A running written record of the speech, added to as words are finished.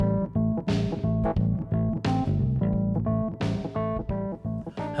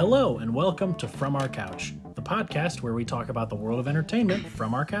Hello and welcome to From Our Couch, the podcast where we talk about the world of entertainment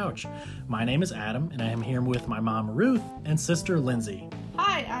from our couch. My name is Adam, and I am here with my mom Ruth and sister Lindsay.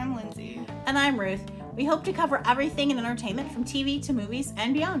 Hi, I'm Lindsay. And I'm Ruth. We hope to cover everything in entertainment from TV to movies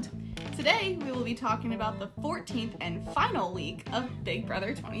and beyond. Today, we will be talking about the 14th and final week of Big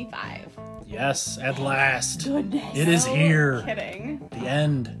Brother 25. Yes, at last. Goodness. It is No here. Kidding. The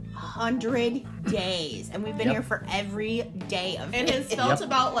end. 100 days. And we've been here for every day of It has felt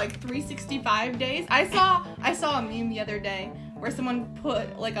about like 365 days. I saw a meme the other day where someone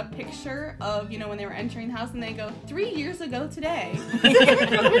put like a picture of, when they were entering the house and they go, 3 years ago today. Big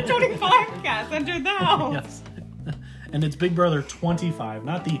Brother 25 cast entered the house. Yes. And it's Big Brother 25,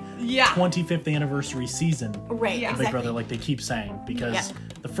 not the 25th anniversary season Right, Yeah. of exactly. Big Brother like they keep saying, because Yeah.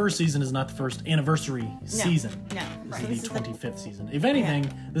 the first season is not the first anniversary season. No. This Right. is the 25th season. If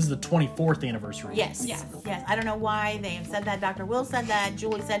anything, this is the 24th anniversary. Yes. Yes. Yes. I don't know why they have said that. Dr. Will said that.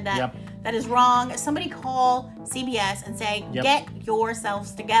 Julie said that. Yep. That is wrong. Somebody call CBS and say, Yep. get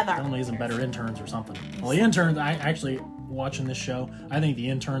yourselves together. Only isn't better interns or something. Well, the interns, I actually, watching this show, I think the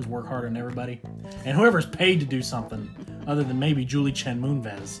interns work harder than everybody. And whoever's paid to do something, other than maybe Julie Chen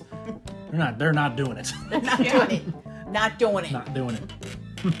Moonves, they're not doing it. They're not doing it. Not doing it. Not doing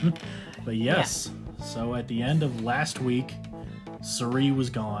it. But yes, so at the end of last week, Suri was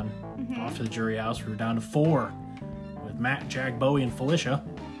gone. Off to the jury house. We were down to 4 with Matt, Jack, Bowie, and Felicia.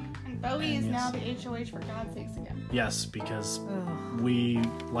 And Bowie is yes. now the HOH for God's sakes again. Yes, because we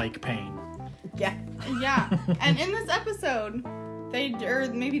like pain. Yeah. Yeah. And in this episode, or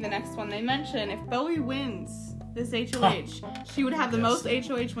maybe the next one, they mention if Bowie wins this HOH, she would have the most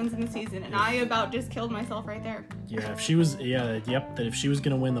HOH wins in the season. And I about just killed myself right there. Yeah, if she was, that if she was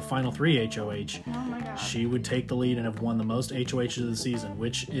going to win the final 3 HOH, Oh my god. she would take the lead and have won the most HOHs of the season,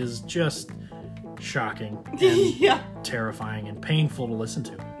 which is just shocking and Yeah. terrifying and painful to listen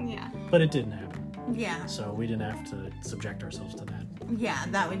to. Yeah. But it didn't happen, Yeah. so we didn't have to subject ourselves to that. Yeah,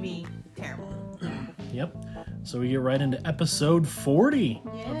 that would be terrible. Yep. So we get right into episode 40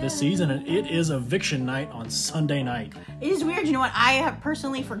 of this season, and it is eviction night on Sunday night. It is weird. You know what? I have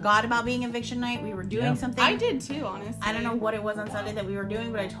personally forgot about being eviction night. We were doing Yeah. something. I did too, honestly. I don't know what it was on Sunday that we were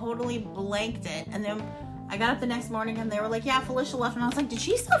doing, but I totally blanked it. And then I got up the next morning and they were like, yeah, Felicia left. And I was like, did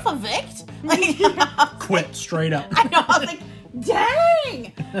she self-evict? Like, Quit straight up. I know. I was like,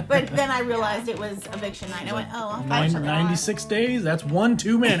 dang! But then I realized it was eviction night. I went, oh, I'll find something. 96 days, that's one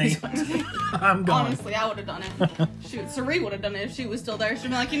too many. I'm gone. Honestly, I would have done it. Shoot, Suri would have done it if she was still there. She'd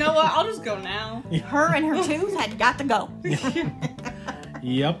be like, you know what? I'll just go now. Her and her tooth had got to go.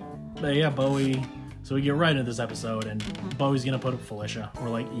 Yep. But yeah, Bowie. So we get right into this episode, and Bowie's gonna put up Felicia. We're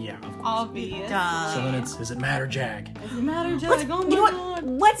like, yeah, of course. Obvious. Duh. So then is it Matt or Jag? Does it matter, Jack? Let's, Oh my you know what? god.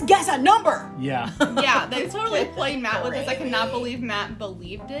 Let's guess a number. Yeah. Yeah, they totally played Matt with this. I cannot believe Matt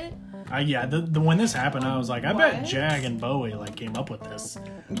believed it. The when this happened, I was like, I bet What? Jag and Bowie like came up with this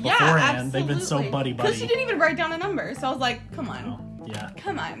Yeah, beforehand. They've been so buddy Because she buddy. didn't even write down a number, so I was like, come on. Oh, yeah.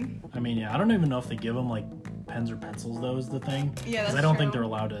 Come on. I mean, yeah. I don't even know if they give them like pens or pencils. Though is the thing. Yeah, Because that's I don't think true. they're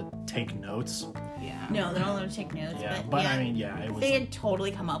allowed to take notes. Yeah. No, they're not allowed to take notes. Yeah. but But yeah, I mean, yeah, it was. they had totally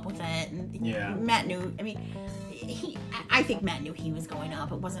come up with it. And Yeah. Matt knew. I mean, I think Matt knew he was going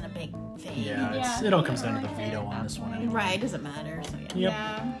up. It wasn't a big thing. Yeah. Yeah, It all he comes down to the already veto had on that this one. point. Anyway. Right, doesn't matter. So yeah. Yep.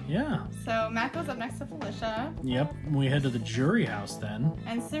 Yeah. Yeah. So Matt goes up next to Felicia, Yep. We head to the jury house then.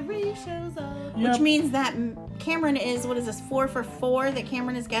 and Suri shows up. Yep. Which means that Cameron is, what is this, 4 for 4? That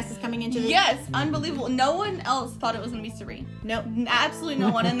Cameron is guest is coming into the... Yes, unbelievable. No one else thought it was gonna be Suri. Nope. Absolutely no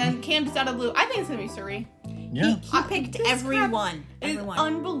one. And then Cam just out of the blue. I think it's gonna be Suri. Yeah. He picked This everyone. It's Everyone.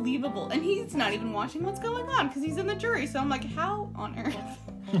 unbelievable, and he's not even watching what's going on because he's in the jury. So I'm like, how on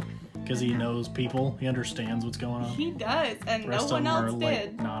earth? Because he knows people. He understands what's going on. He does, and The no rest of one them are else like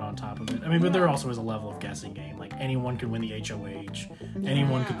did. not on top of it. I mean, but there also is a level of guessing game. Like anyone could win the HOH.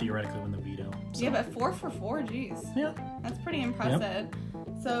 Anyone could theoretically win the veto. So, Yeah, but 4 for 4, geez, yeah. that's pretty impressive.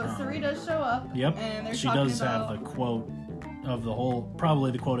 So Suri does show up. Yep. And they're She talking does about, have the quote of the whole,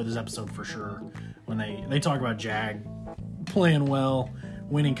 probably the quote of this episode for sure. When they talk about Jag playing well,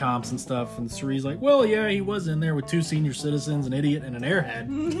 winning comps and stuff, and Suri's like, well, yeah, he was in there with 2 senior citizens, an idiot, and an airhead.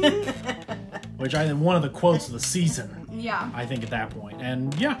 Which I think one of the quotes of the season. Yeah. I think at that point.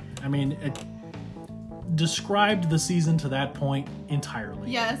 And yeah, I mean, it described the season to that point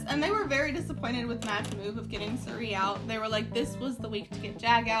entirely. Yes, and they were very disappointed with Matt's move of getting Suri out. They were like, this was the week to get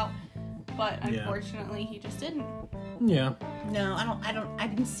Jag out, but unfortunately he just didn't. Yeah. No, I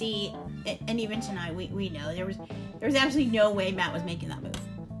didn't see it. And even tonight, we know there was absolutely no way Matt was making that move.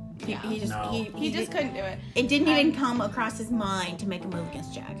 Yeah. He just No. He just couldn't do it. It didn't And- even come across his mind to make a move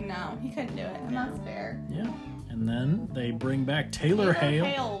against Jag. No, he couldn't do it, and that's fair. Yeah. And then they bring back Taylor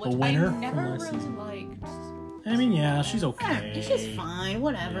Hale, which the winner. I never from last really season. liked. I mean, yeah, she's okay. She's fine,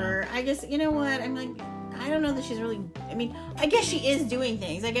 whatever. I guess, you know what? I'm like, I don't know that she's really, I mean, I guess she is doing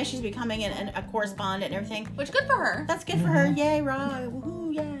things. I guess she's becoming a correspondent and everything. Which good for her. That's good for her. Yay, Rah.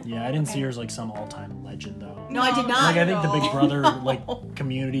 Woohoo, yeah. Yeah, I didn't see her as like some all-time legend though. No, I did not. Like I think the No. Big Brother like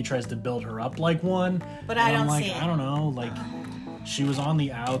community tries to build her up like one, But and I I'm don't like, see it. I don't know, like she was on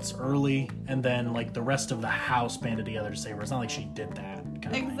the outs early, and then like the rest of the house banded together to save her. It's not like she did that. Kind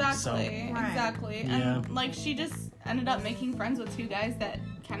of Exactly, Thing. Right. exactly. Yeah. And like she just ended up making friends with two guys that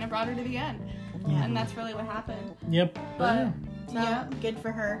kind of brought her to the end. Yeah. And that's really what happened. So, yep. But So, yeah. good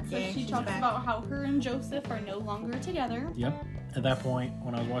for her. So Yay, she she's talks back. about how her and Joseph are no longer together. Yep. At that point,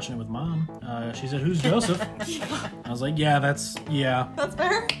 when I was watching it with Mom, she said, "Who's Joseph?" I was like, "Yeah, that's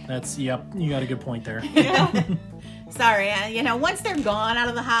fair. yep. You got a good point there." Yeah. Sorry, once they're gone out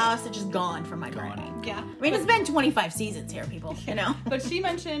of the house, they're just gone from my Gone. brain. Yeah. I mean, it's been 25 seasons here, people, But she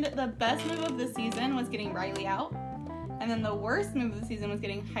mentioned the best move of the season was getting Riley out. And then the worst move of the season was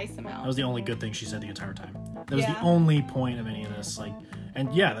getting Heisem That out. was the only good thing she said the entire time. That was Yeah. the only point of any of this. Like,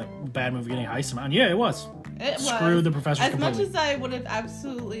 and yeah, that bad move getting Heisem out. Yeah, it was. It was. Screwed the professors As completely. much as I would have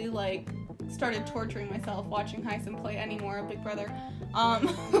absolutely started torturing myself watching Heisem play any more of Big Brother.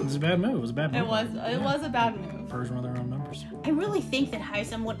 It was a bad move. It was a bad move. It was a bad move. Persian with their own numbers. I really think that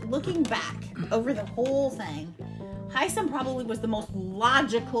Heisem, looking back over the whole thing, Heisem probably was the most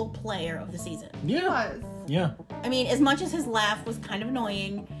logical player of the season. It Yeah. was. Yeah. I mean, as much as his laugh was kind of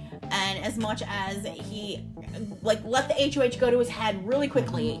annoying, and as much as he let the HOH go to his head really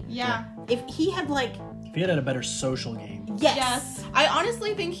quickly, Yeah. if he had If he had a better social game. Yes. I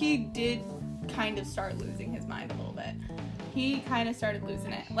honestly think he did kind of start losing his mind a little bit. He kind of started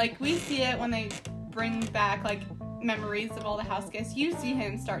losing it. Like, we see it when they bring back, memories of all the house guests. You see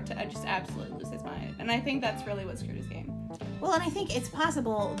him start to just absolutely lose his mind. And I think that's really what screwed his game. Well, and I think it's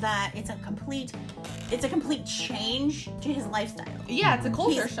possible that it's a complete change to his lifestyle. Yeah, it's a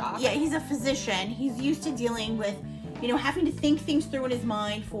culture He's- shock. Yeah, he's a physician. He's used to dealing with, having to think things through in his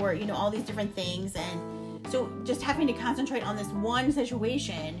mind for, all these different things. And so just having to concentrate on this one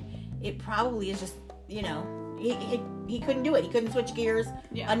situation, it probably is just, he couldn't do it. He couldn't switch gears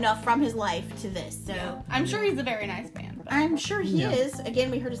Yeah. enough from his life to this. So Yeah. I'm sure he's a very nice man. But I'm sure he Yeah. is. Again,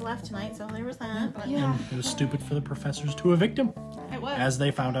 we heard his laugh tonight, so there was that. But yeah, It was stupid for the professors to evict him, it was. as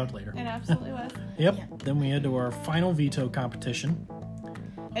they found out later. It absolutely was. Yep. Yeah. Then we head to our final veto competition.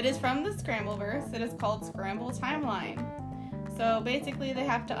 It is from the Scrambleverse. It is called Scramble Timeline. So basically, they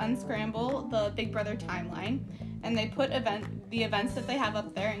have to unscramble the Big Brother timeline, and they put the events that they have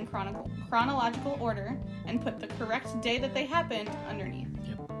up there in chronological order, and put the correct day that they happened underneath.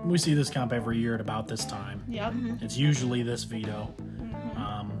 Yep. We see this comp every year at about this time. Yep. It's usually this veto.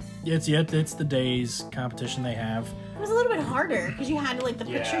 It's the days competition they have. it was a little bit harder because you had to the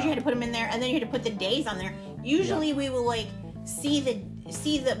Yeah. pictures, you had to put them in there, and then you had to put the days on there. Usually, we will see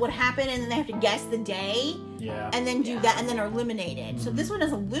what happened, and then they have to guess the day, Yeah. and then do that, and then are eliminated. So this one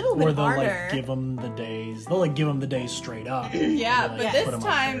is a little bit Or they'll harder. give them the days. They'll give them the days straight up. Yeah, They'll, but put this 'em up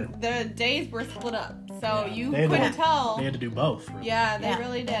time the days were split up, so Yeah. you They had to- couldn't tell. They had to do both. Really. Yeah, they Yeah.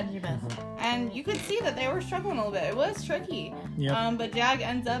 really did. Your best. And you could see that they were struggling a little bit. It was tricky. Yep. But Jag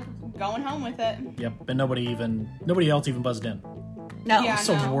ends up going home with it. Yep. And nobody else even buzzed in. No. Yeah.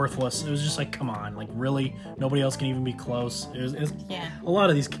 So know. worthless. It was just like, come on, really? Nobody else can even be close. It was Yeah. a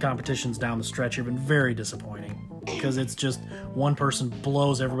lot of these competitions down the stretch have been very disappointing because it's just one person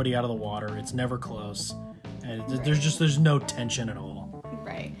blows everybody out of the water. It's never close, and there's no tension at all.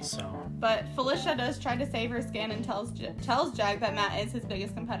 Right. So But Felicia does try to save her skin and tells Jag that Matt is his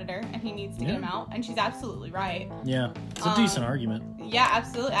biggest competitor and he needs to get Yeah. him out. And she's absolutely right. yeah, it's a decent argument. Yeah,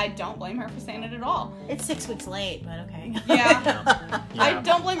 absolutely. I don't blame her for saying it at all. It's 6 weeks late, but okay. Yeah. Yeah. I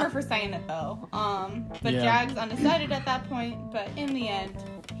don't blame her for saying it though. But Yeah. Jag's undecided at that point. But in the end,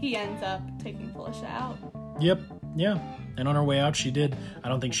 he ends up taking Felicia out. Yep. Yeah. And on her way out, she did. I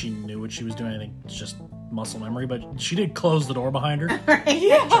don't think she knew what she was doing. I think it's just muscle memory, but she did close the door behind her.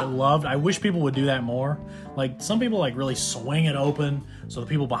 Yeah. I loved. I wish people would do that more. Some people really swing it open so the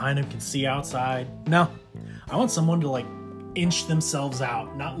people behind them can see outside. No, I want someone to inch themselves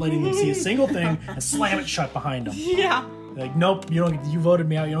out, not letting them see a single thing, and slam it shut behind them. Yeah. Nope, you voted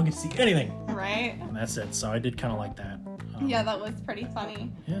me out. You don't get to see anything, Right. and that's it. So I did kind of like that. Yeah, that was pretty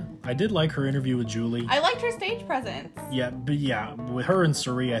funny. Yeah, I did like her interview with Julie. I liked her stage presence. Yeah, but yeah, with her and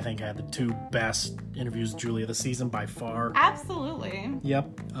Suri, I think had the two best interviews with Julie of the season by far. Absolutely.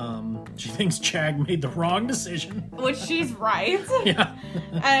 Yep. She thinks Jag made the wrong decision. Which she's right. Yeah.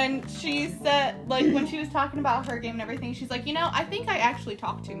 And she said, like, when she was talking about her game and everything, she's like, I think I actually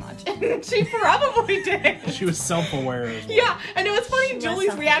talk too much. And she probably did. She was self-aware as well. Yeah, and it was funny, She was Julie's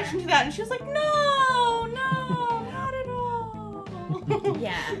self-aware. reaction to that, and she was like, no, not at all.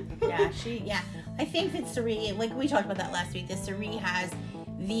 Yeah. I think that Suri, like we talked about that last week, that Suri has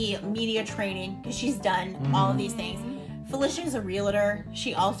the media training because she's done all of these things. Felicia is a realtor.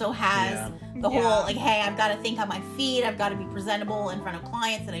 She also has the whole, like, hey, I've got to think on my feet. I've got to be presentable in front of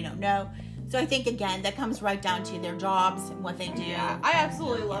clients that I don't know. So I think, again, that comes right down to their jobs and what they do. Yeah, I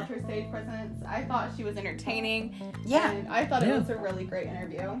absolutely loved her stage presence. I thought she was entertaining. Yeah. And I thought it was a really great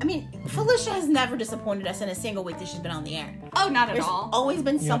interview. I mean, Felicia has never disappointed us in a single week that she's been on the air. Oh, not at There's all. always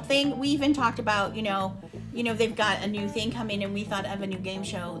been something. We even talked about, they've got a new thing coming, and we thought of a new game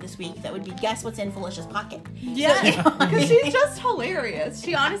show this week that would be Guess What's in Felicia's Pocket. Yeah, because she's just hilarious.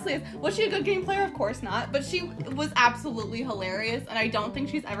 She honestly is. Was she a good game player? Of course not. But she was absolutely hilarious, and I don't think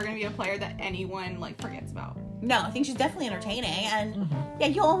she's ever going to be a player that anyone, forgets about. No, I think she's definitely entertaining, and yeah,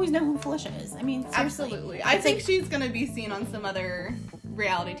 you'll always know who Felicia is. I mean, seriously. Absolutely. I think she's going to be seen on some other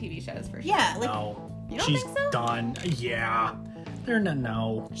reality TV shows for sure. Yeah, like, No. You don't She's think so? done. Yeah. They're not,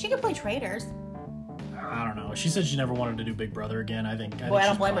 no. she could play Traders. I don't know. She said she never wanted to do Big Brother again. I think Boy, I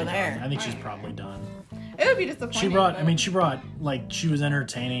don't she's blame her probably there. done. I think she's probably done. It would be disappointing. She brought, but- she was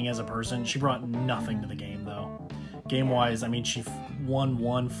entertaining as a person. She brought nothing to the game, though. Game-wise, she won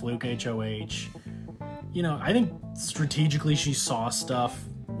one fluke HOH. I think strategically she saw stuff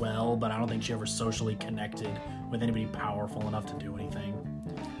well, but I don't think she ever socially connected with anybody powerful enough to do anything.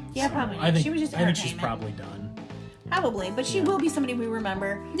 Yeah, So, probably. I think, She was just I think she's entertainment. probably done. Probably, but she will be somebody we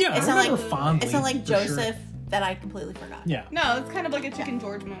remember. Yeah, it's I not remember like fondly, it's not like for sure. Joseph that I completely forgot. Yeah. No, it's kind of like a Chicken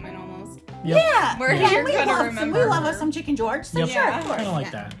George moment almost. Yep. Yeah, Where yeah, you're we gonna love some. remember We love her. us some Chicken George. So Yep. sure, Yeah. of course. Kind of like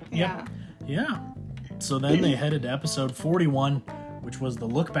yeah. that. Yeah. Yep. Yeah. So then they headed to episode 41, which was the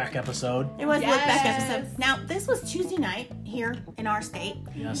look back episode. It was look back Yes. episode. Now this was Tuesday night here in our state,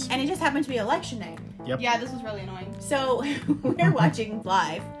 Yes. and it just happened to be election night. Yep. Yeah, this was really annoying. So we're watching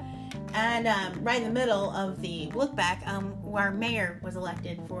live, and right in the middle of the look back, our mayor was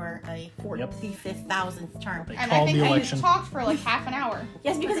elected for a 45,000th term. They And I called think the he election. talked for half an hour.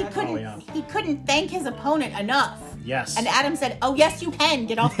 Yes, because Oh, yeah. he couldn't thank his opponent enough. Yes. And Adam said, "Oh yes, you can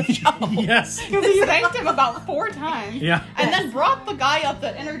get off the show." Yes. He thanked him about 4 times. Yeah. And then brought the guy up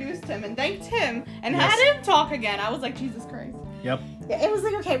that introduced him and thanked him and Yes. had him talk again. I was like, Jesus Christ. Yep. Yeah, it was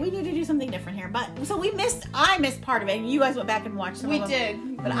like, okay, we need to do something different here. But so I missed part of it. You guys went back and watched some We of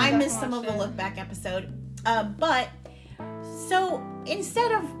them. did. But I missed some of the look back episode. But so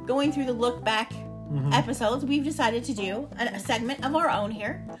instead of going through the look back episodes, we've decided to do a segment of our own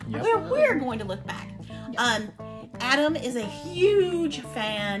here Yep. where we're going to look back. Adam is a huge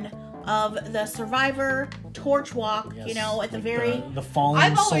fan of the Survivor torch walk, Yes. at the Like very the fallen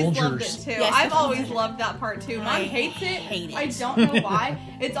I've always soldiers. loved it too. Yes, I've the always soldiers. loved that part too. Mom I hates it. hate it. I don't know why.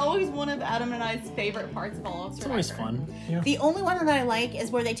 It's always one of Adam and I's favorite parts of all of It's Survivor. always fun. Yeah. The only one that I like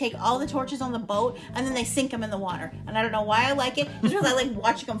is where they take all the torches on the boat and then they sink them in the water. And I don't know why I like it. It's because I like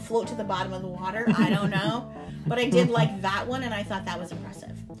watching them float to the bottom of the water. I don't know. But I did like that one, and I thought that was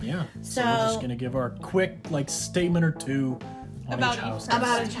impressive. Yeah. So we're So- just gonna give our quick statement or two on About each each house. person.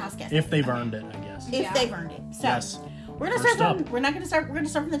 About each house guest. If they've earned it, I guess. If Yeah. they've earned it. So Yes. we're gonna First start from up. we're gonna start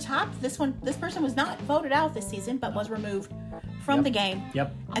from the top. This person was not voted out this season, but was removed from Yep. the game.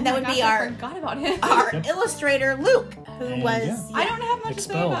 Yep. And that Oh my would be gosh, I our forgot about him. our illustrator Luke, who And, was yeah. I don't have much to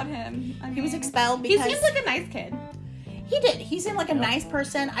say Expelled. about him. I he was mean, expelled He because seems like a nice kid. he did. He seemed like a Yep. nice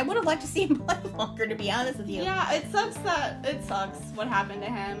person. I would have liked to see him play longer, to be honest with you. Yeah, it sucks what happened to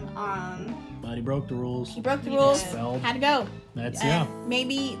him. But he broke the rules. He broke the He rules. did. Expelled. Had to go. That's And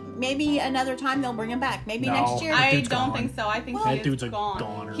maybe another time they'll bring him back. Maybe No. next year. I dude's don't gone. think so. I think That he is dude's a gone.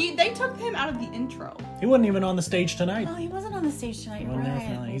 goner. They took him out of the intro. He wasn't even on the stage tonight. Oh, he wasn't on the stage tonight. He You're wasn't there for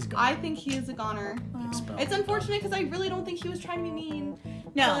right. nothing. He's gone. I think he is a goner. Expelled. It's unfortunate because I really don't think he was trying to be mean.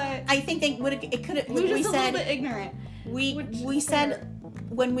 No, But I think they would. It could have. he was We just a little said bit ignorant. we which we is said fair.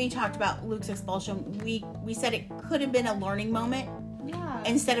 when we talked about Luke's expulsion, we said it could have been a learning moment. Yeah. Yeah.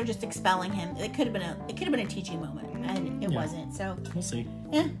 instead of just expelling him. It could have been a teaching moment, and it wasn't. So We'll see.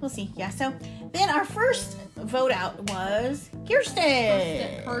 yeah, we'll see. Yeah. So then our first vote out was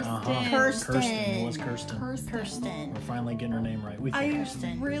Kirsten. Kirsten. Kirsten. It was Kirsten. Kirsten. We're finally getting her name right. We I think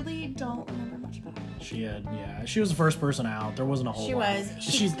Kirsten. really don't remember much about her. she was the first person out. There wasn't a whole She lot. was.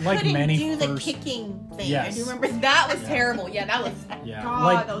 She's She like couldn't many do the first. kicking thing. Yes. I do remember That was terrible. Yeah, that was. Yeah,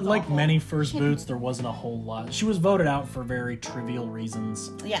 God, that was like awful. many first boots, there wasn't a whole lot. She was voted out for very trivial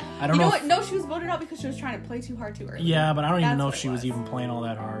reasons. Yeah. I don't You know know. what? No, she was voted out because she was trying to play too hard too early. Yeah, but I don't even That's know what if it she was was. even playing all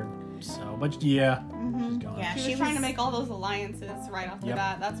that hard. So, but yeah, she's gone. Yeah. She was trying to make all those alliances right off the Yep.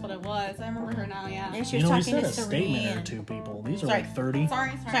 bat. That's what it was. I remember her now, yeah. And she You was know, we talking said to a statement Serene. or two, people. These are Sorry. like 30.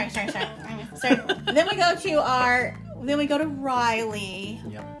 Sorry. Sorry. Then we go to Riley.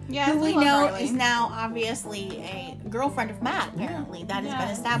 Yep. Yeah, Who we love know Riley. is now obviously a girlfriend of Matt, apparently. That has been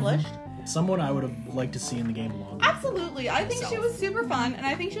established. Someone I would have liked to see in the game longer. Absolutely. I think she was super fun, and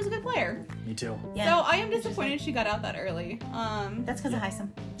I think she was a good player. Me too. Yeah. So I am disappointed she got out that early. That's because of Heisem.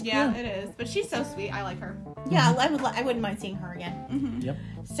 Yeah, it is. But she's so sweet. I like her. Yeah, I wouldn't mind seeing her again. Mm-hmm. Yep.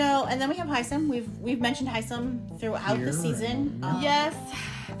 So, and then we have Heisem. We've mentioned Heisem throughout Here the season. and- Yes.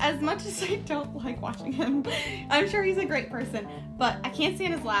 As much as I don't like watching him, I'm sure he's a great person, but I can't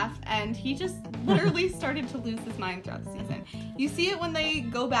stand his laugh, and he just literally started to lose his mind throughout the season. You see it when they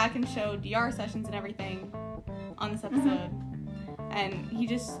go back and show DR sessions and everything on this episode, and he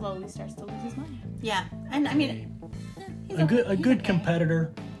just slowly starts to lose his mind. Yeah, and I mean, he's A he's good okay.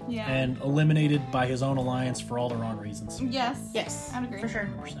 competitor Yeah. and eliminated by his own alliance for all the wrong reasons. Yes. Yes, I'd agree. for sure.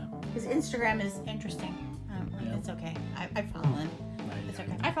 100%. His Instagram is interesting. Yeah. It's okay. I follow him. It's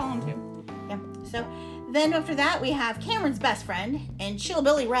okay. I follow him too. Yeah. So then after that we have Cameron's best friend and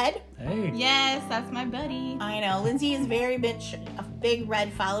Chillabilly Red. Hey. Yes, that's my buddy. I know Lindsay is very much a big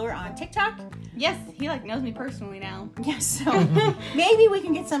Red follower on TikTok. Yes, he knows me personally now. Yes, so maybe we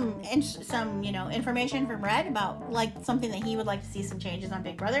can get some information from Red about like something that he would like to see some changes on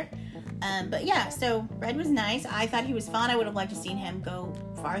Big Brother. But yeah, so Red was nice. I thought he was fun. I would have liked to seen him go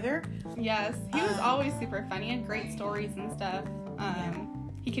farther. Yes, he was always super funny. He had great stories and stuff.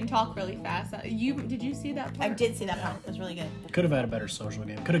 He can talk really fast. Did you see that part? I did see that part. It was really good. Could have had a better social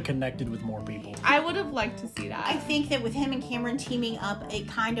game. Could have connected with more people. I would have liked to see that. I think that with him and Cameron teaming up, it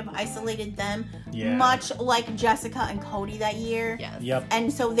kind of isolated them, Yeah. much like Jessica and Cody that year. Yes. Yep.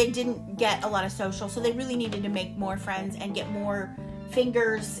 And so they didn't get a lot of social, so they really needed to make more friends and get more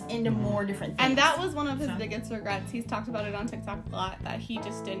fingers into more different things. And that was one of his So- biggest regrets. He's talked about it on TikTok a lot, that he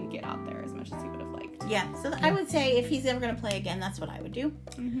just didn't get out there as much as he would have liked. Yeah, so I would say if he's ever going to play again, that's what I would do.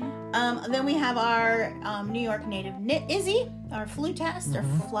 Mm-hmm. Then we have our New York native Izzy, our flutist or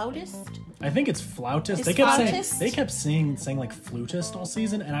flautist. I think it's flautist. It's They kept flautist? saying like flutist all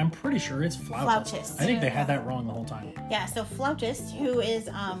season, and I'm pretty sure it's flautist. Flautist. I think they had that wrong the whole time. Yeah, so flautist, who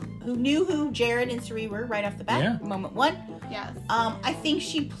knew who Jared and Suri were right off the bat, Yeah. moment one. Yes. I think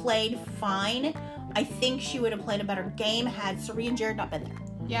she played fine. I think she would have played a better game had Suri and Jared not been there.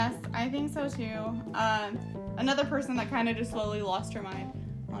 Yes, I think so too. Another person that kind of just slowly lost her mind,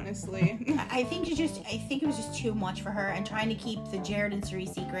 honestly. I think it was just too much for her, and trying to keep the Jared and Suri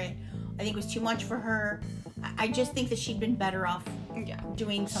secret, I think it was too much for her. I just think that she'd been better off Yeah.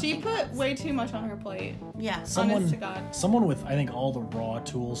 doing something. She put else. way too much on her plate. Yeah. Honest to God. Someone with I think all the raw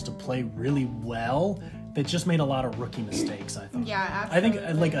tools to play really well. That just made a lot of rookie mistakes. I thought. Yeah, I think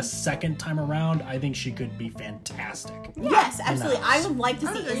absolutely. like a second time around, I think she could be fantastic. Yes, absolutely. I would like to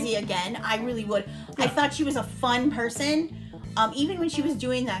I see agree. Izzy again. I really would. I thought she was a fun person. Even when she was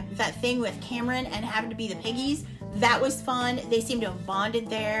doing that thing with Cameron and having to be the piggies, that was fun. They seemed to have bonded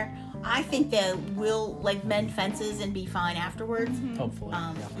there. I think they will like mend fences and be fine afterwards. Hopefully.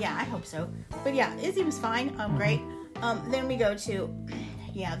 Yeah, I hope so. But yeah, Izzy was fine. Great. Then we go to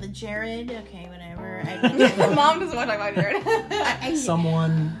the Jared. Okay, whatever. Mom doesn't want to talk about Jared.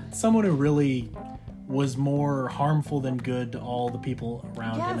 Someone who really was more harmful than good to all the people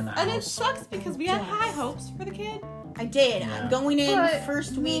around him in the and it house. sucks because we had high hopes for the kid. I did. Yeah. Going in But,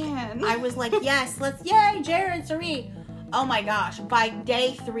 first week, man. I was like, yes, yay, Jared, Suri. Oh my gosh. By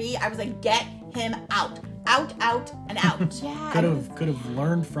day 3, I was like, get him out. Out, and out. Yeah. Could have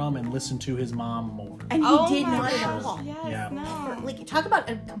learned from and listened to his mom more. And he Oh did my not at gosh, all. Yes, Yeah. no. Like, talk about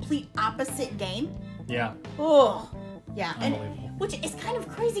a complete opposite game. Yeah. Oh, yeah. And Unbelievable. which is kind of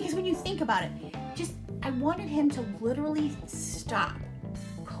crazy because when you think about it, I wanted him to literally stop,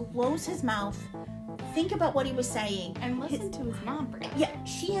 close his mouth, think about what he was saying. And listen to his mom for God's Yeah,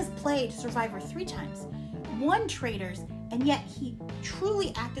 she has played Survivor 3 times, won Traitors, and yet he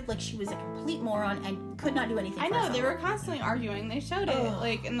truly acted like she was a complete moron and could not do anything. I for know, herself. they were constantly arguing. They showed it, Ugh.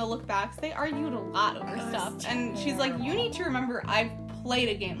 like, in the look backs. They argued a lot over stuff. And she's like, you need to remember I've played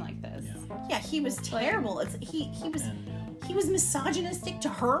a game like this. Yeah, he was terrible. And, He was misogynistic to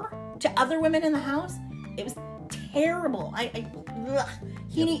her, to other women in the house. It was terrible. Ugh.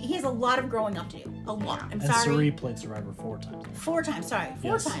 He has a lot of growing up to do. A lot. I'm and sorry. Suri played Survivor 4 times. 4 times. Sorry,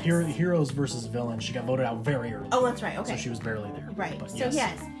 4 Yes, times. Heroes versus Villains. She got voted out very early. Oh, that's right. Okay. So she was barely there. Right. But So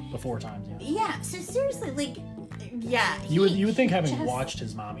yes. the 4 times. Yeah. Yeah. So seriously, like, yeah. You would think having just- watched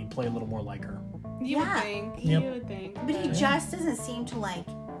his mom, he'd play a little more like her. You would Yeah. think. Yep. You would think. But he just doesn't seem to like.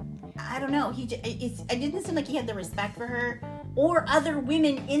 I don't know. It didn't seem like he had the respect for her or other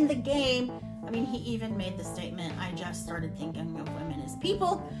women in the game. I mean, he even made the statement, "I just started thinking of women as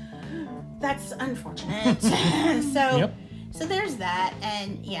people." That's unfortunate. So there's that,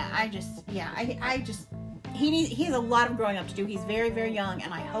 and yeah, I just he has a lot of growing up to do. He's very, very young,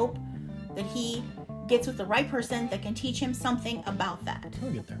 and I hope that he gets with the right person that can teach him something about that.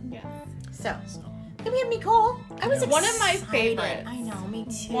 We'll get there. Yeah. So. So, Then we have Nicole. I was One of my excited. favorites. I know, me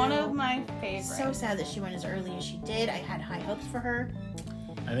too. One of my favorites. So sad that she went as early as she did. I had high hopes for her.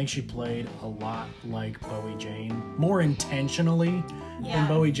 I think she played a lot like Bowie Jane, more intentionally Yeah. than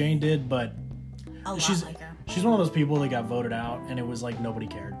Bowie Jane did, but A lot she's like her. she's one of those people that got voted out, and it was like nobody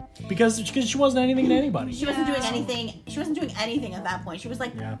cared because she wasn't anything to anybody. She wasn't doing Yeah. anything. She wasn't doing anything at that point. She was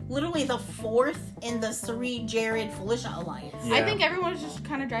like Yeah. literally the 4th in the Suri, Jared, Felicia alliance. Yeah. I think everyone was just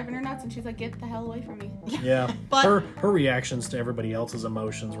kind of driving her nuts, and she's like, "Get the hell away from me!" Yeah, But- her reactions to everybody else's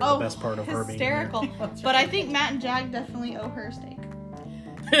emotions were the best part of her being hysterical. here. But I think Matt and Jag definitely owe her a steak.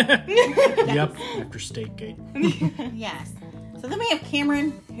 Yep, after Stakegate. Yes. So then we have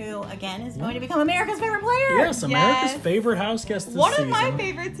Cameron, who again is going to become America's favorite player. Yes, America's Yes. favorite house guest this One season. of my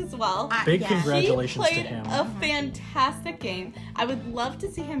favorites as well. Big Yeah. congratulations he to played him. a fantastic game. I would love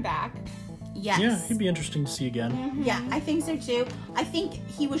to see him back. Yes. Yeah, he'd be interesting to see again. Yeah, I think so too. I think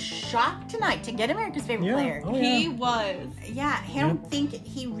he was shocked tonight to get America's favorite Yeah. player. Oh, He yeah. was. Yeah, I don't think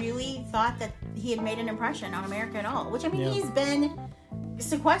he really thought that he had made an impression on America at all. Which, I mean, Yeah. he's been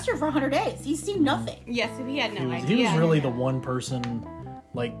sequestered for 100 days. He's seen nothing. Yes, he had no He was, idea. he was really the one person,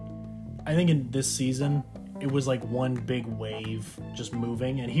 like, I think in this season, it was like one big wave just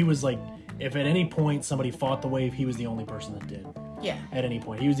moving. And he was like, if at any point somebody fought the wave, he was the only person that did. Yeah. At any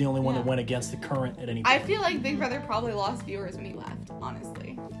point. He was the only one Yeah. that went against the current at any point. I feel like Big Brother probably lost viewers when he left,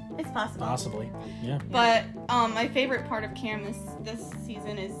 honestly. It's possible. Possibly. Yeah. But my favorite part of Cam this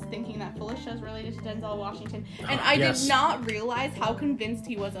season is thinking that Felicia is related to Denzel Washington. And I Yes. did not realize how convinced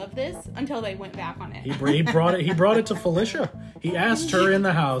he was of this until they went back on it. He brought it to Felicia. He asked her in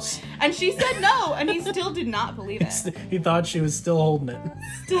the house. And she said no, and he still did not believe it. He thought she was still holding it.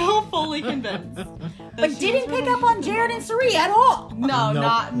 Still fully convinced. But didn't pick up on Jared and Suri at all. No, Nope,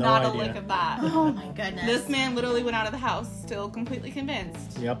 not no a idea. lick of that. Oh my goodness. This man literally went out of the house still completely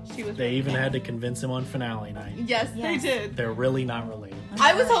convinced. Yep. She was They really even mad. had to convince him on finale night. Yes, Yes. they did. They're really not related.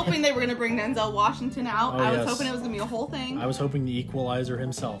 I was hoping they were gonna bring Denzel Washington out. Oh, I was yes. hoping it was gonna be a whole thing. I was hoping the Equalizer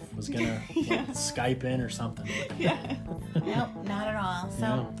himself was gonna Yeah. Skype in or something. Yeah. Nope, not at all. So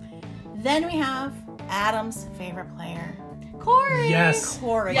Yeah. then we have Adam's favorite player, Corey. Yes.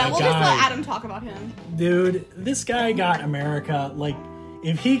 Corey. Yeah, My we'll just let guy. Adam talk about him. Dude, this guy got America. Like,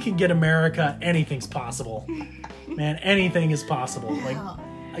 if he can get America, anything's possible. Man, anything is possible.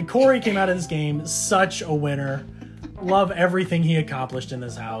 Like, Corey came out of this game such a winner. Love everything he accomplished in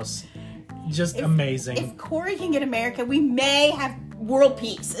this house. Just amazing. If Corey can get America, we may have world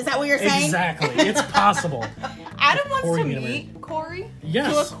peace. Is that what you're saying? Exactly. It's possible. Adam wants Corey to can meet Corey.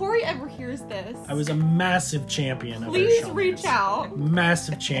 Yes. So if Corey ever hears this, I was a massive champion of please their reach showman's. out.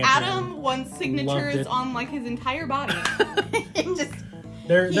 Massive champion. Adam wants Loved signatures it. on like his entire body. Just,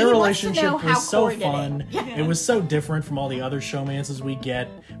 Their He wants to relationship know how was so Corey did it. fun. Yeah. It was so different from all the other showmances we get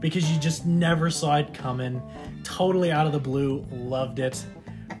because you just never saw it coming. Totally out of the blue. Loved it.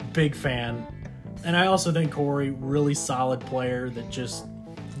 Big fan. And I also think Corey, really solid player that just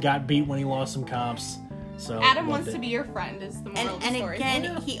got beat when he lost some comps. So Adam loved wants it. to be your friend is the moral of the and story.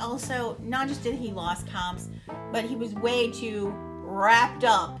 again, he also, not just did he lost comps, but he was way too wrapped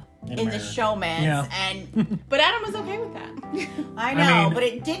up in the America. showmans. Yeah. And but Adam was okay with that. I know, mean, but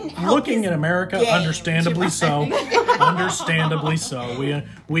it didn't help. Looking his at America, game understandably too so. much. Understandably so.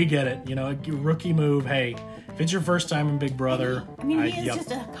 We get it. You know, rookie move. Hey, if it's your first time in Big Brother, I mean, he is yep.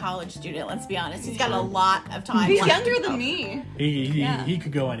 just a college student. Let's be honest. He's got a lot of time. He's left. younger than me. Yeah. He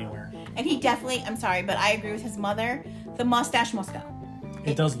could go anywhere. And he definitely. I'm sorry, but I agree with his mother. The mustache must go.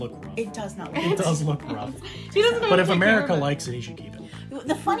 It does look rough. It does not. It does look rough. He doesn't know But how if to take care America of it. likes it, he should keep it.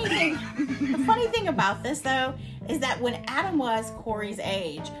 The funny thing about this though is that when Adam was Corey's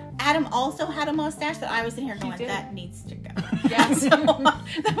age, Adam also had a mustache that I was sitting here going, did. that needs to go. Yeah. So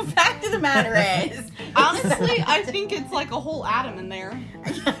the fact of the matter is, Honestly, I think it's like a whole atom in there.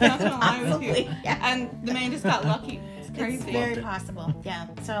 Not gonna lie with you. Absolutely, yeah. And the man just got lucky. It's It's crazy. very Loved it. possible. Yeah.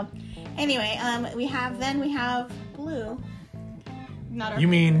 So, anyway, we have Blue. Not our You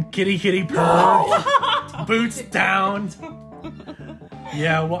mean kitty purr, boots down?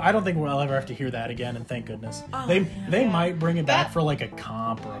 Yeah, well, I don't think we'll ever have to hear that again, and thank goodness. Oh, They might bring it back That- for like a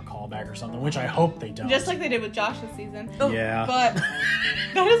comp or a callback or something, which I hope they don't. just like they did with Josh this season. Yeah. But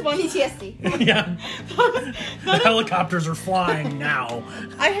that is one. PTSD. Yeah. The helicopters are flying now.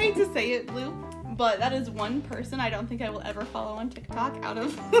 I hate to say it, Blue, but that is one person I don't think I will ever follow on TikTok out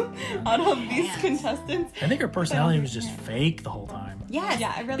of these Yes. contestants. I think her personality was just fake the whole time. Yes.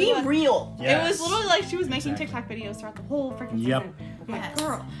 Yeah, it really Be was. real. Yes. It was literally like she was making Exactly. TikTok videos throughout the whole freaking Yep. season. I'm like, Yes.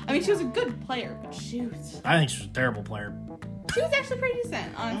 girl. I mean, she was a good player, but shoot. I think she's a terrible player. She was actually pretty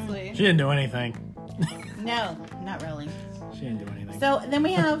decent, honestly. She didn't do anything. No, not really. She didn't do anything. So then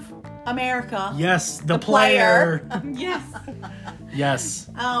we have America. Yes, the player. player. Yes. Yes.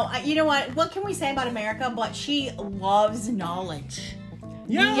 Oh, you know what? What can we say about America? But she loves knowledge.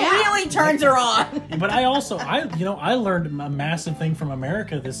 Yeah. Really turns her on. But I learned a massive thing from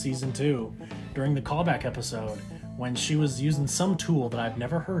America this season too, during the callback episode, when she was using some tool that I've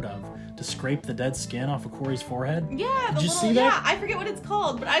never heard of to scrape the dead skin off of Corey's forehead. Yeah, Did you little, see that? I forget what it's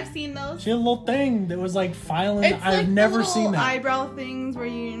called, but I've seen those. She had a little thing that was like filing. It's I've like never the seen little that. eyebrow things where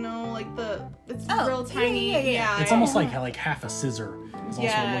it's Oh, real yeah, tiny. yeah. It's almost like half a scissor. Is also what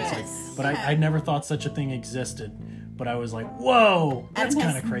it looks like. Yes. But Yeah. I never thought such a thing existed. But I was like, whoa, that's Adam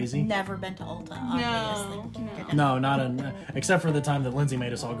kind has of crazy. Never been to Ulta, obviously. No. No, not except for the time that Lindsay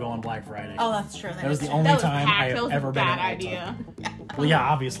made us all go on Black Friday. Oh, that's true. That was the is true. only That was time packed. I That have was ever a been bad at Ulta. idea. Well, yeah,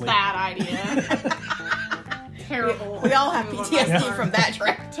 obviously. Bad idea. Terrible. We all have move on my PTSD part. from that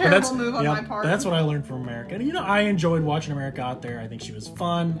trip. But Terrible move on my part. That's what I learned from America. And, I enjoyed watching America out there. I think she was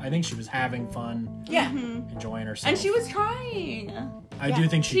fun. I think she was having fun, Yeah. enjoying herself. And she was trying. I do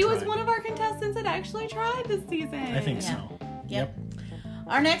think She was tried. one of our contestants that actually tried this season. I think Yeah. so. Yep.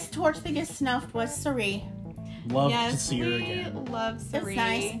 Our next torch that gets snuffed was Sari. Love Yes, to see her we again. love That's Sari.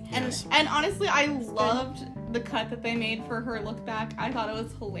 nice. Yes. And honestly, I loved the cut that they made for her look back. I thought it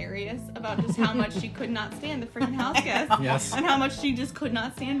was hilarious about just how much she could not stand the freaking house guests. Yes. And how much she just could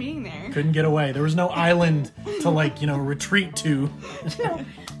not stand being there. Couldn't get away. There was no island to retreat to.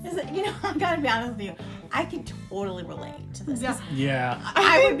 I gotta be honest with you. I can totally relate to this. Yeah. Yeah.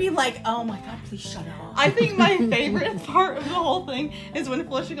 I would be like, oh my god, please shut up. I think my favorite part of the whole thing is when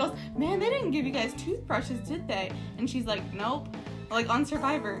Felicia goes, man, they didn't give you guys toothbrushes, did they? And she's like, nope. Like on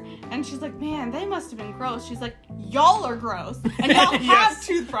Survivor. And she's like, man, they must have been gross. She's like, y'all are gross. And y'all have Yes.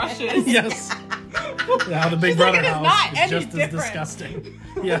 toothbrushes. Yes. Now the Big She's like, Brother "It is house not is any just as different." disgusting.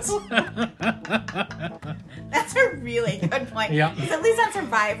 Yes. That's a really good point. Yeah. Because at least on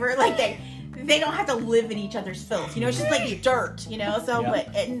Survivor, like they don't have to live in each other's filth. It's just like dirt. So, Yeah.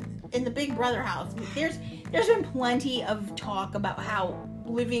 but in the Big Brother house, there's been plenty of talk about how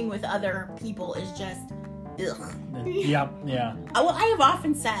living with other people is just ugh. Yep. Yeah. Well, I have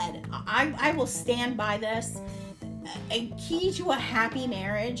often said, I will stand by this. A key to a happy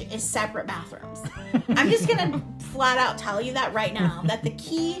marriage is separate bathrooms. I'm just gonna flat out tell you that right now. That the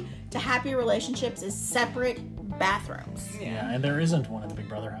key to happy relationships is separate bathrooms. Yeah. And there isn't one in the Big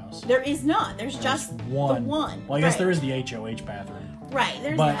Brother house. There is not. There's just one. the one. Well, I guess Right. there is the HOH bathroom. Right.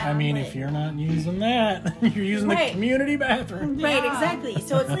 There's But that, I mean, but- if you're not using that, you're using the Right. community bathroom right, Yeah. exactly.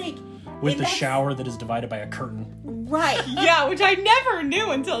 So it's like with the that's- shower that is divided by a curtain. Right. Yeah, which I never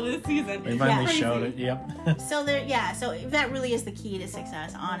knew until this season. They finally Crazy. showed it. Yep. So there, yeah. So that really is the key to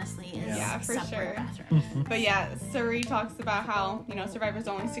success. Honestly, is Yeah, for separate sure. bathrooms. But yeah, Suri talks about how, Survivor's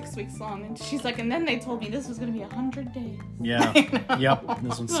only 6 weeks long. And she's like, and then they told me this was going to be 100 days. Yeah. Yep.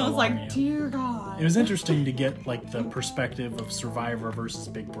 This one's And so I was long. like, yeah. dear God. It was interesting to get the perspective of Survivor versus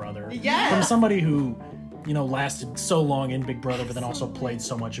Big Brother. Yes. From somebody who, lasted so long in Big Brother, but then also played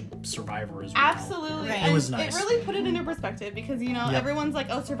so much of Survivor as well. Absolutely. Right. And It was nice. It really put it into perspective because, Yep. everyone's like,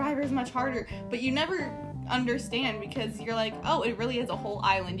 oh, Survivor is much harder. But you never understand because you're like, oh, it really is a whole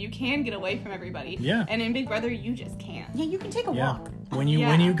island. You can get away from everybody. Yeah. And in Big Brother, you just can't. Yeah, you can take a Yeah. walk. When you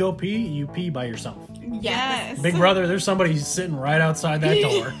Yeah. go pee, you pee by yourself. Yes. Big Brother, there's somebody sitting right outside that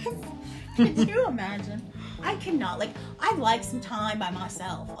door. Could you imagine? I cannot. I like some time by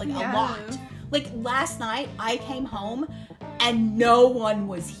myself. A Yes. lot. Last night, I came home and no one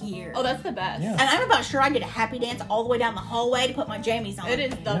was here. Oh, that's the best. Yeah. And I'm about sure I did a happy dance all the way down the hallway to put my jammies on. It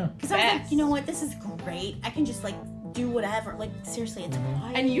is the Yeah. Because I was like, best. you know what? This is great. I can just do whatever. Seriously, it's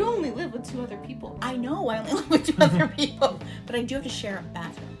quiet. And you only live with 2 other people. I know I only live with 2 other people, but I do have to share a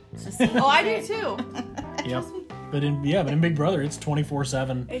bathroom. So see, Oh, I do too. Yep. Trust me. But in Big Brother, it's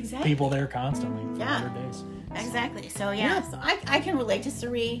 24/7 Exactly. people there constantly for Yeah. 100 days. Exactly. So so I can relate to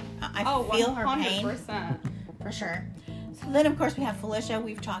Suri. I feel her pain 100%. for sure. So then of course we have Felicia.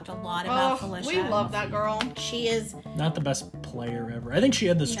 We've talked a lot about Felicia. We love that girl. She is Not the best player ever. I think she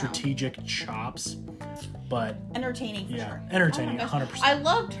had the strategic chops, but entertaining for sure. entertaining, Oh my gosh. 100%. I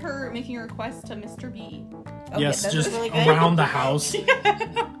loved her making requests to Mr. B. Oh, Yes, that just was really good. around the house.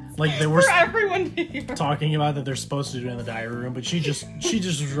 Like they were For everyone to hear. talking about that they're supposed to do in the diary room, but she just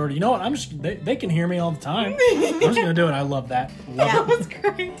was already, you know what, they can hear me all the time. I'm just gonna do it. I love that. Love Yeah. it. That was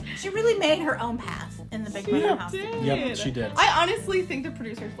great. She really made her own path in the Big Brother house. Yep, she did. I honestly think the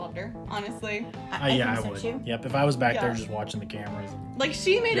producers loved her. Honestly, Yeah, I think so, would. too. Yep, if I was back there Yeah. just watching the cameras. like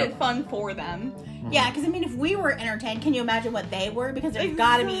she made Yep. it fun for them. Yeah, because I mean, if we were entertained, can you imagine what they were? Because there's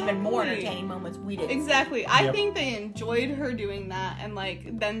got to be even more Exactly. entertaining moments we did. Exactly. I Yep. think they enjoyed her doing that and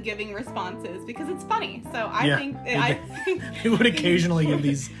like them giving responses because it's funny. So I Yeah, think they I did. think He would occasionally give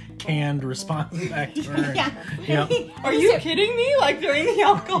these canned responses back to her. Yeah. Yep. Are you kidding me? Like during the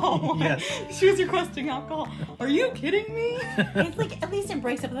alcohol. Yes. She was requesting alcohol. Are you kidding me? It's like, at least it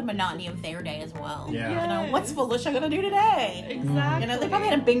breaks up the monotony of their day as well. Yeah. You know, Yes. what's Felicia gonna do today? Exactly. You know, they probably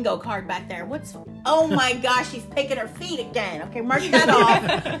had a bingo card back there. Oh my gosh, she's picking her feet again. Okay, mark that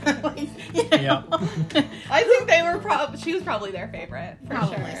off. You know? Yep. I think they were she was probably their favorite for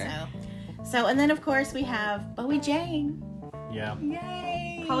Probably sure. so. And then of course we have Bowie Jane. Yeah.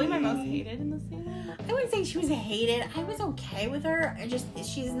 Yay! Probably my most hated in the season. I wouldn't say she was hated. I was okay with her.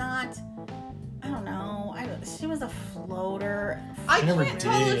 She's not. I don't know. She was a floater. I never can't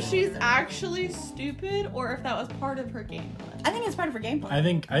tell did. if she's actually stupid or if that was part of her game plan. I think it's part of her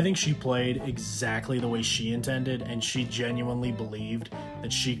gameplay. I think she played exactly the way she intended, and she genuinely believed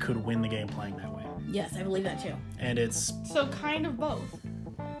that she could win the game playing that way. Yes, I believe that too. And it's So kind of both.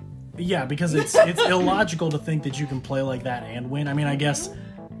 because it's illogical to think that you can play like that and win. I mean, I guess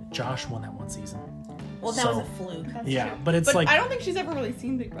Josh won that one season. Well, that So- was a fluke. That's Yeah, true. but it's like I don't think she's ever really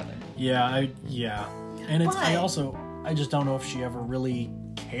seen Big Brother. and it's But- I just don't know if she ever really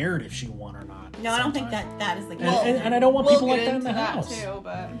cared if she won or not. No, I don't think sometimes. that is the case. And I don't want we'll people like get that in into the that house. too,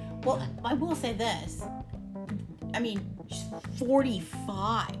 but Well, I will say this. I mean, she's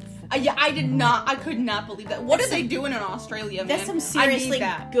 45. yeah, I could not believe that. What are they doing in Australia, man? That's some I seriously need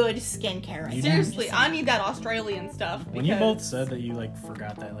that. good skincare right there. Seriously, I need that Australian stuff. When you because both said that you like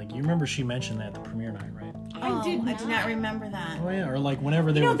forgot that, like you remember she mentioned that at the premiere night, right? I did I did not remember that. Oh yeah, or like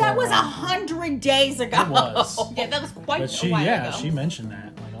whenever they You know, were. that going was around. 100 days ago. It was. Yeah, that was quite But a while ago. she mentioned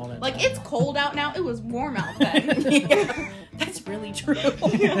that like all that. Like time. it's cold out now. It was warm out then. Yeah, that's really true.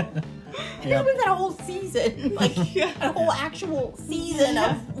 yeah. Yeah. We've had a whole season, like Yeah. a whole actual season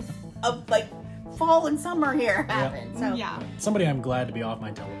of like fall and summer here happened. So Yeah. Somebody I'm glad to be off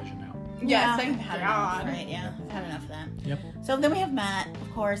my television now. Yeah, I've thank had God. enough, right? Yeah, I've had enough of that. Yep. So then we have Matt,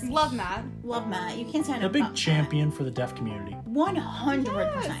 of course. Love Matt. Love Matt. You can't say A enough big about champion for the deaf community.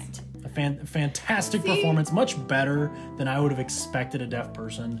 100%. A fantastic See? performance, much better than I would have expected a deaf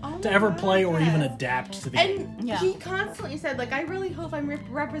person Oh to my ever God, play or even yes. adapt to the game. And Yeah. he constantly said, like, I really hope I'm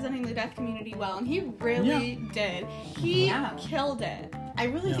representing the deaf community well. And he really did. He Yeah. killed it. I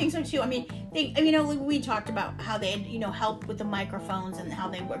really Yeah. think so too. I mean, like, we talked about how they had, helped with the microphones and how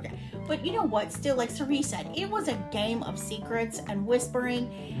they worked. But you know what? Still, like Cerise said, it was a game of secrets and whispering,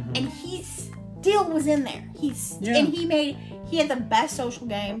 and he still was in there. And he had the best social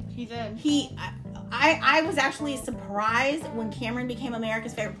game. He did. I was actually surprised when Cameron became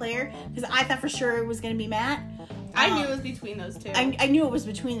America's favorite player because I thought for sure it was going to be Matt. I knew it was between those two. I knew it was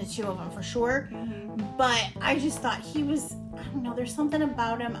between the two of them for sure. Mhm. But I just thought he was. I don't know. There's something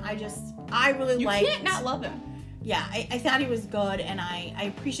about him. I really You liked. can't not love him. Yeah, I thought he was good, and I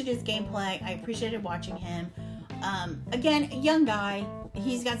appreciated his gameplay. I appreciated watching him. Again, a young guy.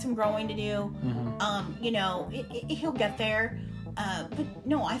 He's got some growing to do. He'll get there. But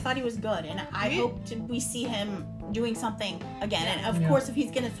no, I thought he was good, and I hope we see him doing something again. And of course, if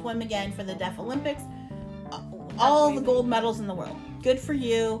he's going to swim again for the Deaf Olympics, all the gold medals in the world. Good for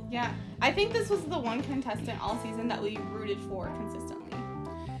you. Yeah. I think this was the one contestant all season that we rooted for consistently.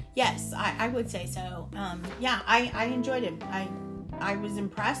 Yes, I would say so. I enjoyed him. I was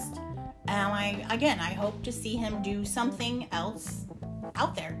impressed, and I hope to see him do something else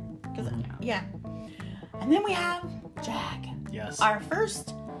out there. And then we have Jag, Yes. our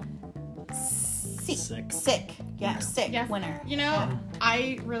first sick winner. You know,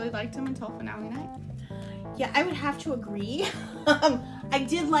 I really liked him until finale night. Yeah, I would have to agree. I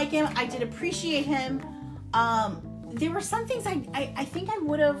did like him. I did appreciate him. There were some things I think I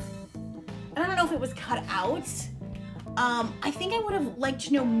would have. I don't know if it was cut out, I think I would have liked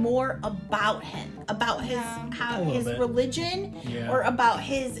to know more about him, about his A little bit. religion, Yeah. or about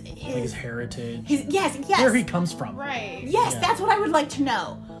his Like his heritage. yes, Where he comes from. Right. yes, Yeah. that's what I would like to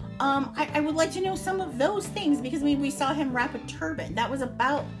know. I would like to know some of those things because we saw him wrap a turban. That was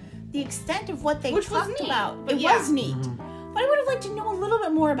about the extent of what they Which was talked neat, about. but It yeah. was neat, but I would have liked to know a little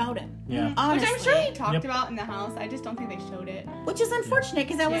bit more about him. Yeah. Honestly, Which I'm sure he talked Yep. about in the house. I just don't think they showed it. which is unfortunate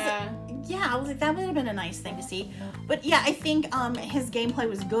because that was Yeah. I was like that would have been a nice thing to see. But yeah, I think his gameplay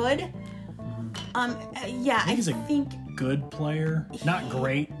was good. I think he's a good player. Not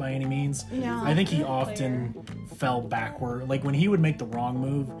great by any means. No. I think he Good often fell backward. Like when he would make the wrong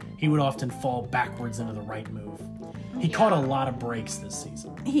move, he would often fall backwards into the right move. He caught a lot of breaks this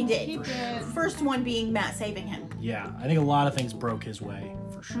season. He did. He did. First one being Matt saving him. Yeah, I think a lot of things broke his way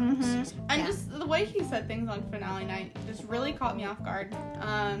for sure this season. And Yeah. just the way he said things on finale night just really caught me off guard.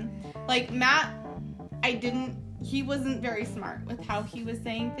 Like Matt, he wasn't very smart with how he was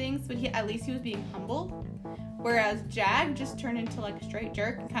saying things, but at least he was being humble. Whereas Jag just turned into like a straight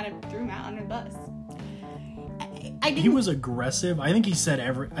jerk and kind of threw Matt under the bus. I didn't. He was aggressive. I think he said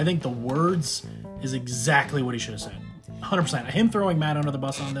I think the words is exactly what he should have said. 100%. Him throwing Matt under the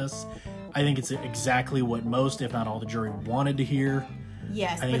bus on this, I think it's exactly what most, if not all, the jury wanted to hear.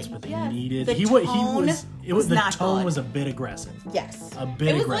 Yes, I think but it's what they yes. needed. The The tone not was good. a bit aggressive. yes. A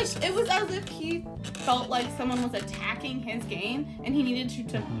bit aggressive. It was as if he felt like someone was attacking his game and he needed to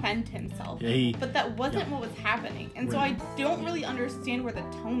defend himself. Yeah, But that wasn't what was happening. And so I Right. don't really understand where the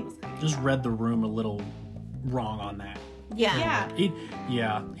tone was coming just from. read the room a little wrong on that. Yeah.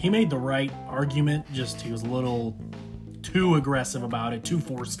 Yeah. He made the right argument, just he was a little too aggressive about it, too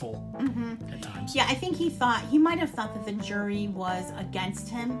forceful at times. Yeah, I think he might have thought that the jury was against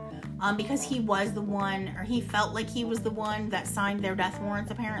him because he was the one, or he felt like he was the one that signed their death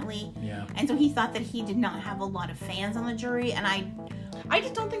warrants, apparently. Yeah. And so he thought that he did not have a lot of fans on the jury, and I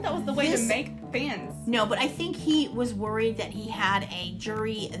just don't think that was the way to make fans. no, but I think he was worried that he had a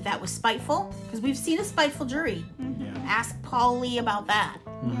jury that was spiteful, because we've seen a spiteful jury. Yeah. Ask Paul Lee about that.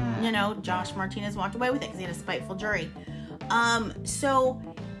 Yeah. You know, Josh Martinez walked away with it because he had a spiteful jury. So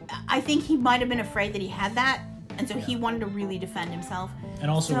I think he might have been afraid that he had that, and so he wanted to really defend himself. And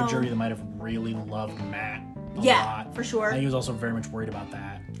also a So- jury that might have really loved Matt a Yeah, lot. for sure. I think he was also very much worried about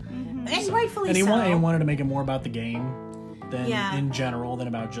that. And rightfully And he so. wanted to make it more about the game than Yeah. in general than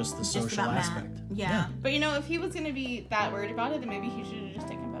about just the Just social about Matt. aspect. Yeah. But you know, if he was going to be that worried about it, then maybe he should have just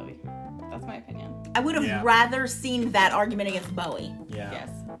taken Bowie. That's my opinion. I would have Yeah. rather seen that argument against Bowie. Yeah. Yes.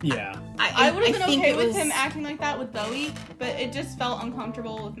 Yeah. I would have been think okay it with was- him acting like that with Bowie, but it just felt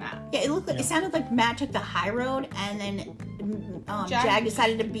uncomfortable with Matt. Yeah, it looked like Yeah. it sounded like Matt took the high road, and then Jag- Jag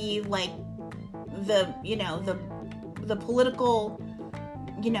decided to be like the political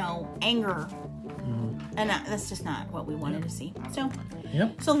anger, and that's just not what we wanted to see. So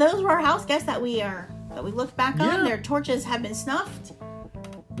Yep. those were our house guests that we looked back on. Yeah. Their torches have been snuffed,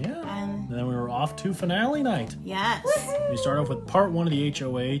 Yeah. and Then we were off to finale night. yes, We start off with part 1 of the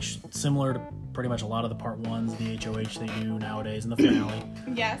HOH, similar to pretty much a lot of the part 1s of the HOH they do nowadays in the finale.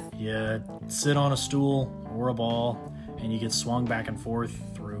 Yes. You sit on a stool or a ball, and you get swung back and forth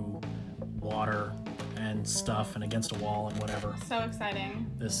through water and stuff and against a wall and whatever. So exciting.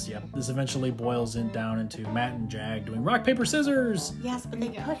 This eventually boils down into Matt and Jag doing rock, paper, scissors. yes, but they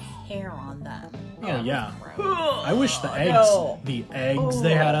Yeah. put hair on them. Oh yeah. Gross. I wish the eggs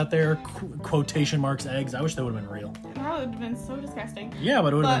they had out there, quotation marks eggs, I wish they would have been real. That would have been so disgusting. Yeah,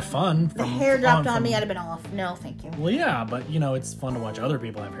 but it would have But been fun. The hair dropped on me, I'd have been off. No, thank you. Well, yeah, but it's fun to watch other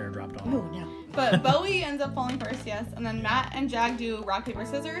people have hair dropped on. Oh no. But Bowie ends up falling first, yes, and then Matt and Jag do rock, paper,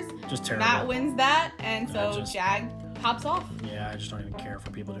 scissors. Just terrible. Matt wins that, and so just- Jag pops off. Yeah, I just don't even care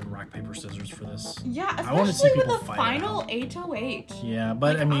for people doing rock, paper, scissors for this. Yeah, I wanna see especially with people the fight it final HOH. Yeah,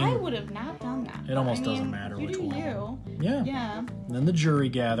 but Like, I mean, I would have not done that. it almost I mean, doesn't matter you which do one. You. yeah. Yeah. And then the jury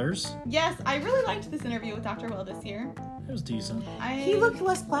gathers. Yes, I really liked this interview with Dr. Will this year. It was decent. He looked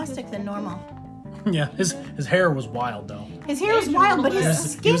less plastic than normal. Yeah, his hair was wild though. His hair was Aged a wild, but little his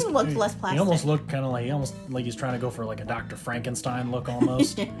bit. skin He looked less plastic. He almost looked kind of like he's trying to go for like a Dr. Frankenstein look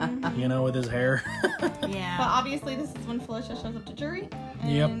almost. With his hair. But Yeah. obviously, this is when Felicia shows up to jury,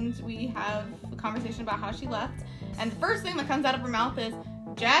 and we have a conversation about how she left. And the first thing that comes out of her mouth is,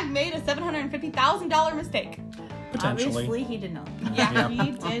 Jag made a $750,000 mistake. Potentially. Obviously, he did not. Yeah, Yep.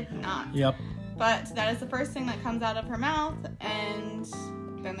 he did not. Yep. But that is the first thing that comes out of her mouth, and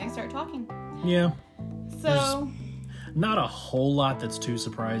then they start talking. Yeah. So, Not a whole lot that's too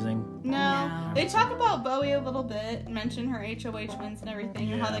surprising. no. No. They talk about Bowie a little bit, mention her HOH wins and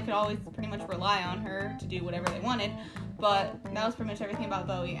everything, and how Yeah. they could always pretty much rely on her to do whatever they wanted. But that was pretty much everything about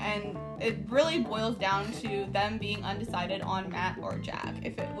Bowie, and it really boils down to them being undecided on Matt or Jag,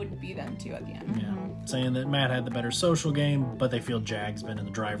 if it would be them two at the end. Yeah, saying that Matt had the better social game, but they feel Jag's been in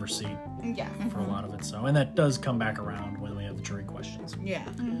the driver's seat Yeah. for a lot of it. So, and that does come back around when we have the jury questions. Yeah.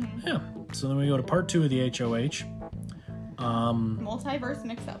 Yeah. So then we go to part 2 of the HOH. Multiverse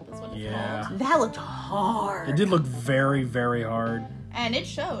mix-up is what it's Yeah. called. That looked hard. It did look very, very hard. And it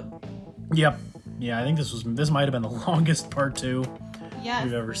showed. Yep. Yeah, I think this might have been the longest part 2 Yes.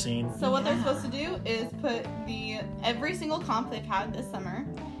 we've ever seen. So what they're supposed to do is put every single comp they've had this summer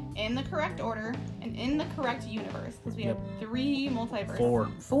in the correct order and in the correct universe, because we have 3 multiverses. 4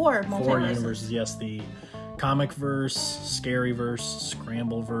 4 universes. Yes, the comic verse, scary verse,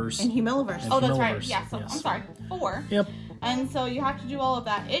 scramble verse. and Humiliverse. Oh, that's right. Humiliverse, Yeah, so yes. I'm sorry. 4. Yep. And so you have to do all of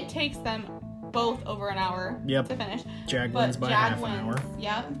that. It takes them both over an hour Yep. to finish. Jag But wins by Jag half wins. an hour.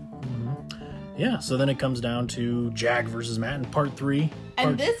 Yep. Yeah, so then it comes down to Jag versus Matt in part 3.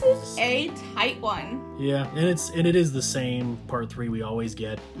 And this is a tight one. Yeah, and it is the same part 3 we always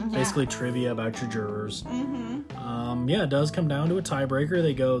get. Basically trivia about your jurors. Yeah, it does come down to a tiebreaker.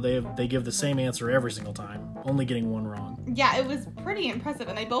 They give the same answer every single time, only getting one wrong. Yeah, it was pretty impressive,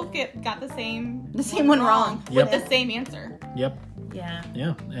 and they both got the same one wrong. with Yep. the same answer. Yep. Yeah.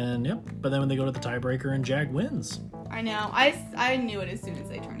 Yeah, and yep. But then when they go to the tiebreaker and Jag wins. I know. I knew it as soon as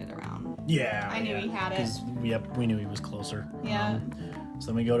they turned it around. Yeah. I knew he had it. 'Cause, yep, we knew he was closer. Yeah. So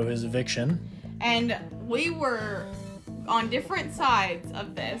then we go to his eviction. And we were on different sides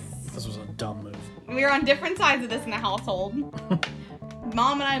of this. This was a dumb move. We were on different sides of this in the household.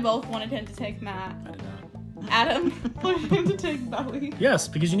 Mom and I both wanted him to take Matt. I did not. Adam wanted him to take Bowie. Yes,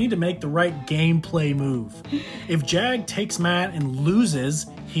 because you need to make the right gameplay move. If Jag takes Matt and loses,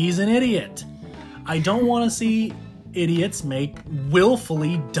 he's an idiot. I don't want to see idiots make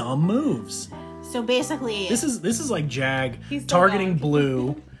willfully dumb moves. So basically, This is like Jag He's so targeting dumb.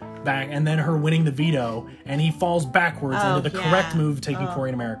 Blue back and then her winning the veto, and he falls backwards Oh, into the yeah. correct move, taking Corey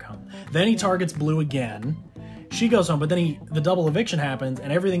and America home. Then he targets Blue again. She goes home, but then the double eviction happens,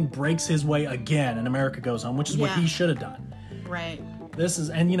 and everything breaks his way again, and America goes home, which is what Yeah. he should have done. right. This is,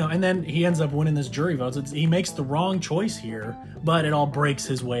 and then he ends up winning this jury vote. So he makes the wrong choice here, but it all breaks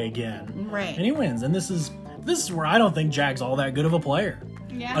his way again. Right. And he wins. And this is where I don't think Jag's all that good of a player.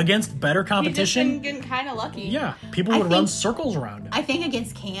 Yeah. Against better He just competition, been getting kind of lucky. yeah, people I would run think- circles around him. I think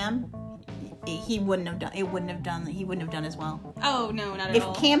against Cam, he wouldn't have done. He wouldn't have done as well. Oh, no, not at If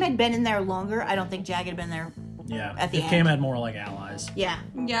all. Cam had been in there longer, I don't think Jag had been there. Yeah, at the if end. Cam had more like allies. Yeah.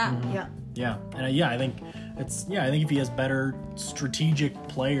 Yeah. Yeah. Yeah, and I think I think if he has better strategic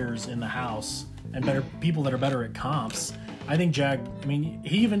players in the house and better people that are better at comps, I think Jag. I mean,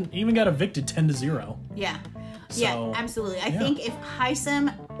 he even got evicted 10-0. Yeah. So, Yeah, absolutely. I yeah. think if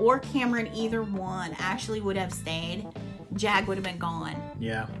Hisam or Cameron, either one, actually would have stayed, Jag would have been gone.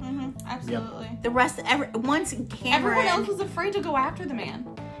 Yeah, Absolutely. The rest, once Cameron, Everyone else was afraid to go after the man.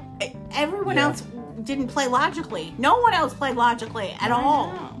 everyone Yeah. else didn't play logically. No one else played logically at all.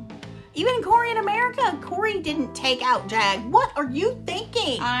 I know. Even Corey in America, Corey didn't take out Jag. What are you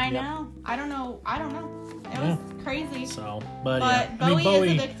thinking? I Yep. know. I don't know. It Yeah. was crazy. so but But yeah, I mean Bowie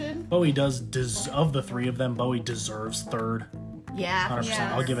is evicted. Bowie of the three of them, Bowie deserves third. Yeah. 100%.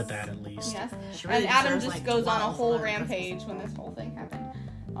 Yes. I'll give it that at least. Yes. She really And Adam deserves, just like, goes on a 12 whole other rampage when this whole thing happened.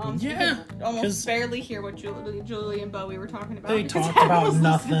 Yeah, You could 'cause- almost barely hear what Julie and Bowie were talking about. They because talked Adam about was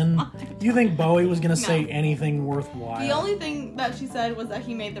nothing. listening. You think Bowie was gonna say No. anything worthwhile? The only thing that she said was that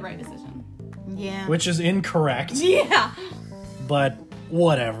he made the right decision. Yeah. Which is incorrect. Yeah. But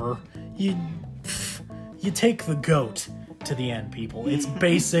whatever. You take the goat to the end, people. It's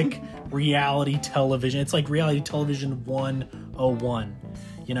basic reality television. It's like reality television 101.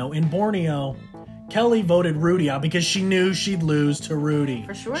 You know, in Borneo, Kelly voted Rudy out because she knew she'd lose to Rudy.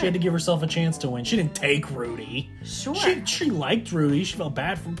 For sure. She had to give herself a chance to win. She didn't take Rudy. Sure. She liked Rudy. She felt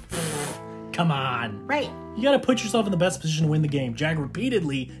bad for Come on. Right. You got to put yourself in the best position to win the game. Jag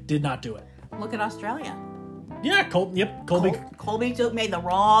repeatedly did not do it. Look at Australia. Yeah, Colby. Colby made the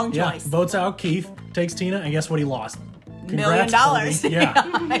wrong Yeah, choice. votes out Keith, takes Tina, and guess what? He lost. $1 million. Congrats, Colby.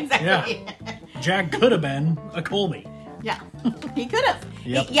 Yeah, Exactly. Jag could have been a Colby. Yeah. He could have.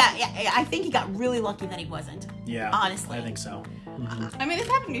 Yep. Yeah. I think he got really lucky that he wasn't. Yeah, Honestly. I think so. I mean, this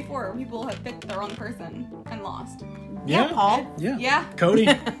happened before. People have picked the wrong person and lost. Yeah, Paul. Yeah. Yeah. Cody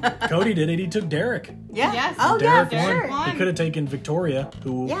did it. He took Derek. Yeah. Yes. Oh, yeah, Derek for won. sure. won. He could have taken Victoria,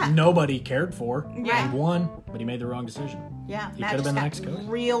 who Yeah. nobody cared for. Yeah. He won, but he made the wrong decision. Yeah. He Matt could have just been the got next Cody.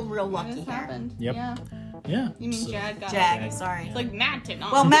 real This lucky here. happened. Yep. Yeah. Yeah. You mean so- Jag got Jag, Jag. sorry. It's like Matt did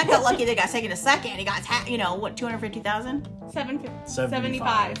not. Well, Matt got lucky they got second to second. He got, $250,000? 75.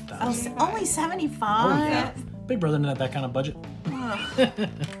 75,000. Oh, only 75? Yeah. Big Brother didn't have that kind of budget.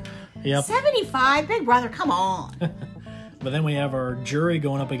 Yep. 75, Big Brother, come on. But then we have our jury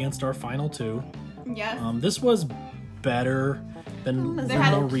going up against our final two. Yes. This was better than They the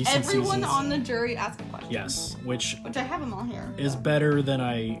had more recent everyone seasons. on the jury ask a question. Yes, which Which I have them all here. is better than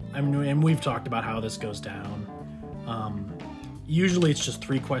I mean, and we've talked about how this goes down. Usually it's just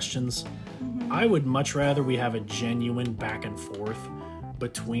 3 questions. I would much rather we have a genuine back and forth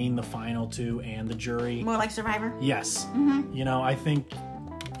between the final 2 and the jury. More like Survivor. Yes. You know, I think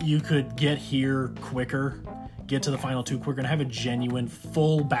you could get here quicker, get to the final 2 quicker, and have a genuine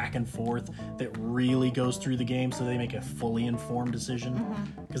full back and forth that really goes through the game so they make a fully informed decision.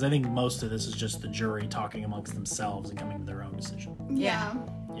 Because I think most of this is just the jury talking amongst themselves and coming to their own decision. Yeah.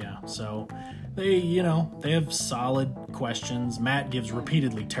 Yeah, so they have solid questions. Matt gives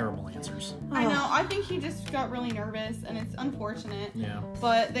repeatedly terrible answers. I know. I think he just got really nervous, and it's unfortunate. Yeah.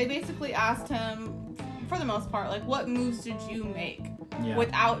 But they basically asked him, for the most part, like, what moves did you make Yeah.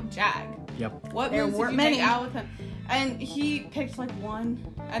 without Jag? Yep. What There moves did weren't you many. make out with him? And he picked like 1,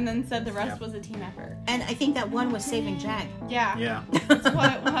 and then said the rest Yep. was a team effort. And I think that one was saving Jag. Yeah. Yeah. That's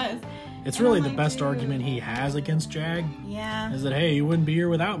what it was. It's And really I'm the like, best dude. argument he has against Jag. Yeah. Is that, hey, you wouldn't be here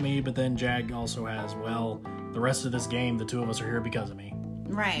without me, but then Jag also has, well, the rest of this game, the 2 of us are here because of me.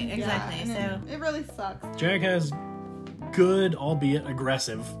 Right, exactly. Yeah, and So it really sucks. Jag has good, albeit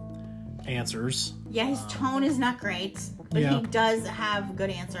aggressive, answers. yeah, his tone is not great, but Yeah. he does have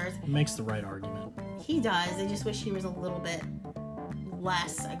good answers. Makes the right argument. He does. I just wish he was a little bit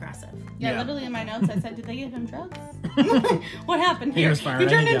less aggressive. Yeah, Yeah. literally in my notes I said, did they give him drugs? What happened He here? was fired. He I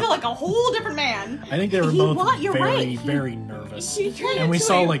turned think, into yeah. like a whole different man. I think they were He both wa- you're very, right. He- very nervous. He turned And we into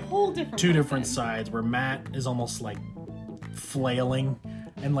saw a like whole different 2 person. different sides where Matt is almost like flailing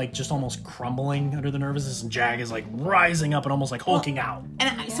and like just almost crumbling under the nervousness, and Jag is like rising up and almost like hulking out.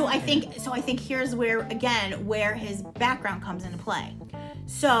 And so I think here's where again where his background comes into play.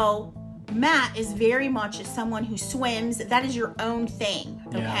 So Matt is very much someone who swims. That is your own thing,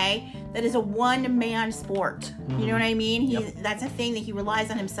 okay? That is a one-man sport. You know what I mean? Yep. That's a thing that he relies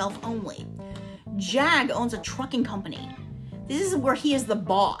on himself only. Jag owns a trucking company. This is where he is the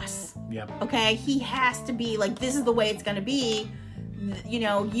boss. Yep. Okay, he has to be like, this is the way it's gonna be. You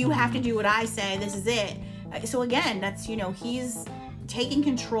know, you have to do what I say. This is it. So again, that's, you know, he's taking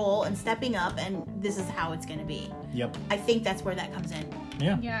control and stepping up, and this is how it's gonna be. Yep. I think that's where that comes in.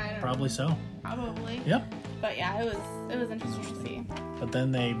 Yeah. Yeah, I don't Probably so. know. Probably. Yep. But yeah, it was interesting to see. But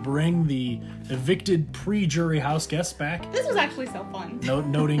then they bring the evicted pre-jury house guests back, This was actually so fun.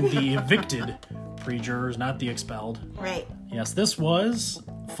 noting the evicted pre-jurors, not the expelled. Right. Yes, this was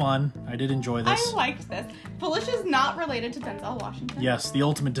fun. I did enjoy this. I liked this. Felicia's not related to Denzel Washington. Yes, the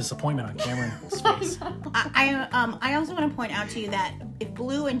ultimate disappointment on Cameron's face. I also want to point out to you that if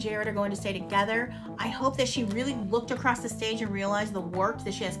Blue and Jared are going to stay together, I hope that she really looked across the stage and realized the work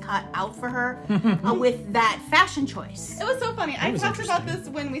that she has cut out for her with that fashion choice. It was so funny. I was talked about interesting.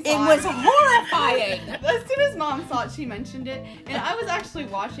 this when we It saw was horrifying. As soon as Mom saw it, she mentioned it. And I was actually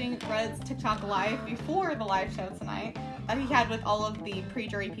watching Red's TikTok live before the live show tonight that he had with all of the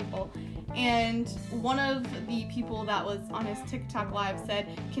pre-jury people. And one of the people that was on his TikTok live said,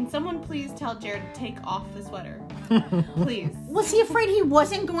 "Can someone please tell Jared to take off the sweater? Please." Was he afraid he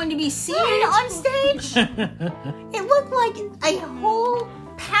wasn't going to be seen on stage? It looked like a whole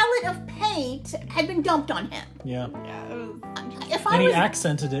palette of paint had been dumped on him. Yeah. Yeah, it was. If I And he was,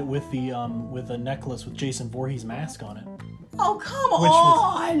 accented it with the necklace with Jason Voorhees' mask on it. oh come Which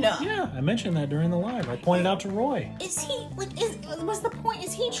was- on! Yeah, I mentioned that during the live. I pointed out to Roy. Is he like? Was the point?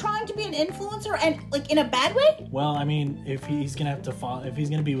 Is he trying to be an influencer and like in a bad way? Well, I mean, if he's gonna have to follow, if he's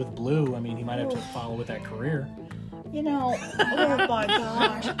gonna be with Blue, I mean, he might have to follow with that career. You know, oh my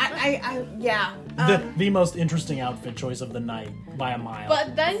gosh. Yeah. The most interesting outfit choice of the night by a mile.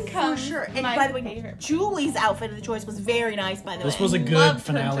 But then For comes sure. And my by the way, favorite. Julie's outfit of the choice was very nice, by the This way. was a good Loved her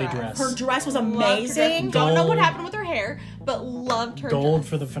finale dress. dress. Her dress was Loved her dress. amazing. Don't know what Gold. happened with her hair, but loved her Gold dress.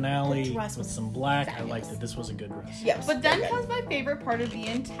 for the finale The dress with was some black. I fabulous. liked it. This was a good dress. Yes. But then comes my favorite part of the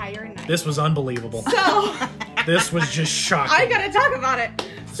entire night. This was unbelievable. So This was just shocking. I gotta talk about it.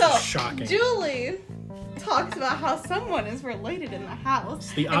 So Shocking. Julie talks about how someone is related in the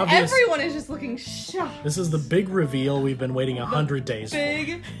house, the and obvious- everyone is just looking shocked. This is the big reveal we've been waiting 100 days for.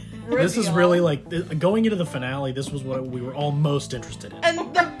 Big. This is reveal. really like going into the finale. This was what we were all most interested in. And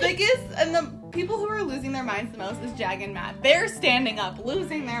the biggest, and the people who are losing their minds the most is Jag and Matt. They're standing up,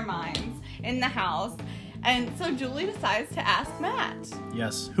 losing their minds in the house. And so Julie decides to ask Matt,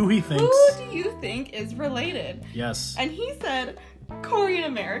 Yes, who he thinks. who do you think is related? Yes, And he said, Corey in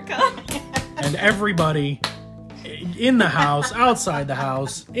America. and everybody in the house, outside the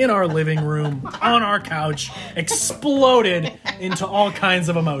house, in our living room, on our couch, exploded into all kinds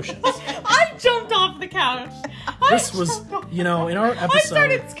of emotions. I jumped off the couch. This was, in our I episode,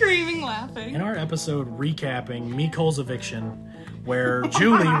 started screaming, laughing. in our episode recapping Mikol's eviction, where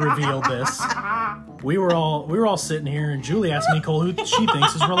Julie revealed this, we were all sitting here, and Julie asked Mikol who she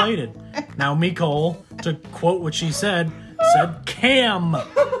thinks is related. Now Mikol, to quote what she said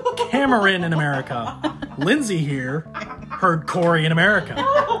Cameron in America. Lindsay here heard Corey in America.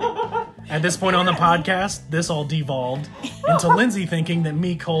 At this point on the podcast, this all devolved into Lindsay thinking that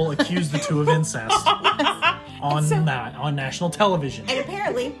Mikol accused the two of incest on national television. And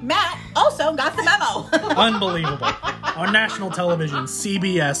apparently, Matt also got the memo. Unbelievable. On national television,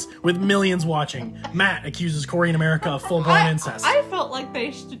 CBS, with millions watching, Matt accuses Corey in America of full-blown incest. I felt like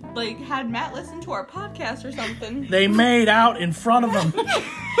they should had Matt listen to our podcast or something. They made out in front of him.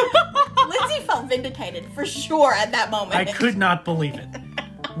 Lindsay felt vindicated for sure at that moment. I could not believe it.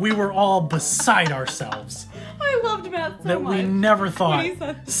 We were all beside ourselves I loved Matt so that much. we never thought He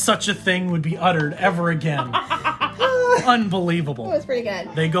said- such a thing would be uttered ever again. It Unbelievable. was pretty good.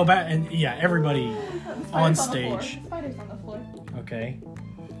 They go back and everybody on Spiders the floor. stage. Spiders on the floor. Okay.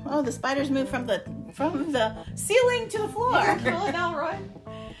 Oh, the spiders moved from the ceiling to the floor. Kill it now, Roy.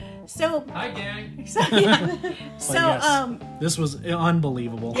 So, Hi, gang. so, But yes, this was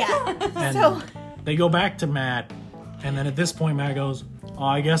unbelievable. yeah. And So, they go back to Matt, and then at this point Matt goes, "Oh,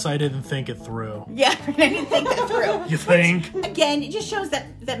 I guess I didn't think it through." yeah, I didn't think that through. You think? Again, it just shows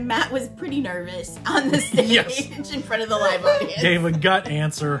that Matt was pretty nervous on the stage Yes. in front of the live audience. Gave a gut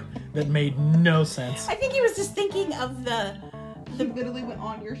answer that made no sense. I think he was just thinking of He literally went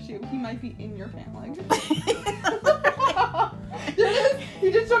on your shoe. He might be in your pant leg.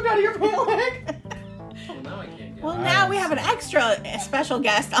 You just jumped out of your pant leg. Well, now I can't get Well, it. now we have an extra special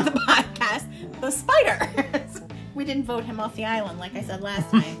guest on the podcast, the spider. We didn't vote him off the island, like I said last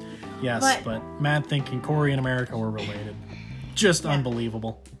time. Yes, But- but Matt thinking Corey and America were related. Just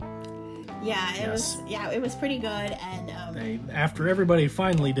unbelievable. Yeah, it Yes. was pretty good, and After everybody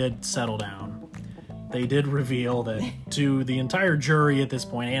finally did settle down, they did reveal that to the entire jury at this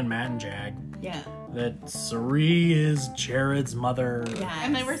point, and Matt and Jag, yeah, that Sari is Jared's mother. yeah,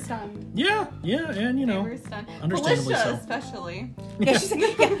 And they were stunned. Yeah, and They were stunned. understandably Felicia so. especially. Yeah, she's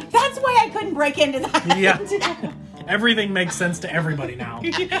like, yeah, that's why I couldn't break into that. Yeah. Everything makes sense to everybody now.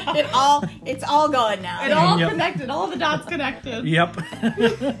 It's all going now. It all Yep. connected. All the dots connected. Yep.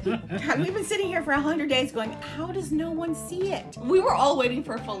 God, we've been sitting here for 100 days going, how does no one see it? We were all waiting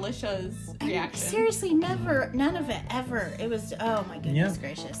for Felicia's reaction. Seriously, none of it ever. It was, oh my goodness Yeah.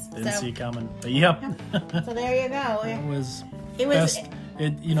 gracious. Didn't see it coming. But yep. So there you go. It was It was, best.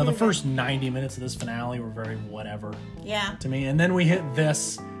 The first 90 minutes of this finale were very whatever yeah. to me. And then we hit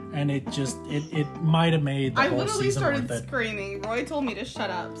this, and it might have made the I whole literally season started worth it. screaming. Roy told me to shut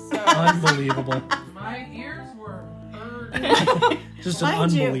up. So Unbelievable. My ears were hurt. Just an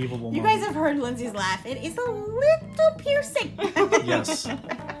Mind you, unbelievable you moment. guys have heard Lindsay's laugh. It is a little piercing. Yes.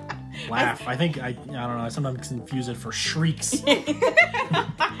 Laugh. I think, I don't know, I sometimes confuse it for shrieks.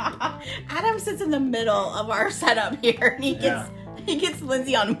 Adam sits in the middle of our setup here, and he gets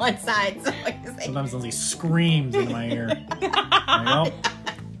Lindsay on one side. So he's like, Sometimes Lindsay screams into my ear. There you go.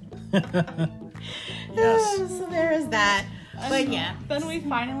 Yes. So there is that. But yeah. Then we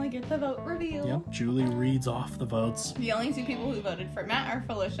finally get the vote reveal. Yep. Julie reads off the votes. The only two people who voted for Matt are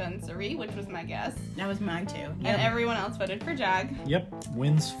Felicia and Sari, which was my guess. That was mine too. And everyone else voted for Jag. Yep.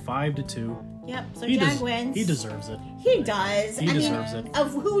 Wins 5-2. Yep. So He Jag wins. He deserves it. He does. He I mean, deserves it.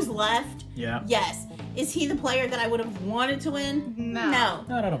 Of who's left, Yeah. yes. Is he the player that I would have wanted to win? No. No.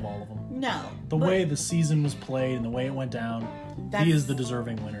 Not out of all of them. No. The But- way the season was played and the way it went down, That's- he is the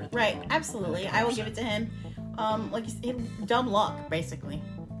deserving winner. Right. Absolutely. I will give it to him. Like you said, dumb luck, basically.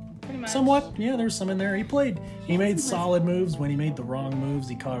 Pretty much. Somewhat. Yeah, there's some in there. He made solid moves. When he made the wrong moves,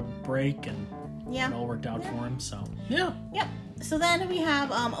 he caught a break and Yeah. it all worked out for him. So, yeah. Yep. So then we have,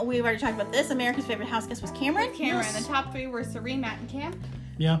 we've already talked about this. America's favorite house guest was Cameron. Cameron. Yes. The top three were Sari, Matt, and Cam.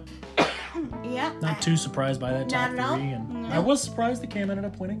 Yeah. Yeah. Not too surprised by that top Not at all. three. And No. I was surprised that Cam ended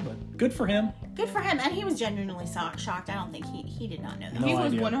up winning, but good for him. Good for him. And he was genuinely shocked. I don't think he did not know that. No he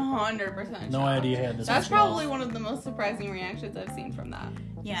was idea. 100% No shocked. idea he had this That's much love. probably one of the most surprising reactions I've seen from that.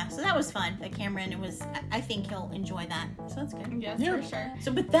 Yeah. So that was fun. That Cameron, I think he'll enjoy that. So that's good. Yes, Yeah. for sure.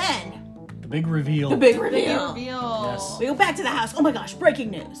 So, but then, The big reveal. big Big reveal. reveal. Yes. We go back to the house. Oh my gosh,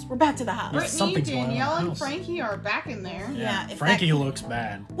 breaking news. We're back to the house. Yes. Brittany, Something's going on in Danielle, the and house. Frankie are back in there. Yeah, if Frankie that- looks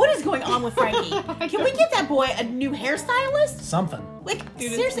bad. What is going on with Frankie? Can we get that boy a new hairstylist? Something. Like,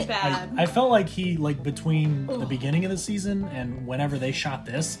 Dude, seriously. it's bad. I felt like he, like, between the beginning of the season and whenever they shot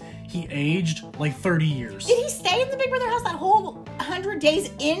this, he aged like 30 years. Did he stay in the Big Brother house that whole 100 days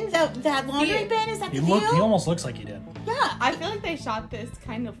in that laundry bin? Is that the deal? He almost looks like he did. Yeah, I feel like they shot this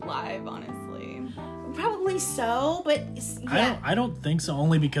kind of live, honestly. probably so, but yeah. I don't think so,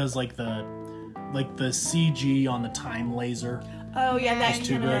 only because like the CG on the time laser Oh yeah, that's is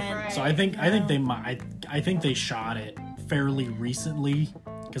too too good. Right. So I think they might I think they shot it fairly recently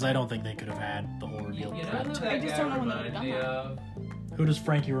because I don't think they could have had the whole reveal You know prep who time. I that just guy don't know when they would've reminds me done that. of? Who does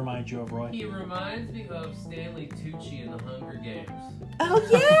Frankie remind you of, Roy? He reminds me of Stanley Tucci in the Hunger Games. Oh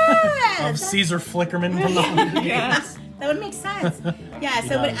yeah. Of That- Caesar Flickerman from the Hunger Games. Yes. That would make sense. Yeah. He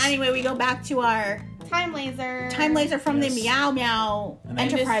So, but does. anyway, we go back to our Time laser. time laser from Yes. the Meow Meow And they-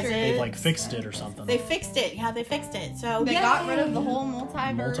 Enterprises. They like fixed it or something. They fixed it. Yeah, they fixed it. So They yay. got rid of the whole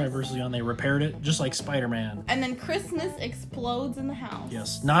multiverse. Multiverse on. They repaired it just like Spider-Man. And then Christmas explodes in the house.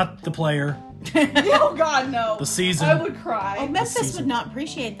 Yes, not the player, Oh God, no. the season. I would cry. Oh, Memphis season. would not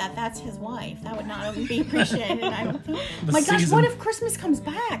appreciate that. That's his wife. That would not be appreciated. I don't think. The My gosh, season. what if Christmas comes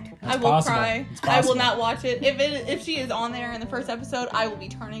back? I It's will possible. cry. It's I will possible. not watch it. If she is on there in the first episode, I will be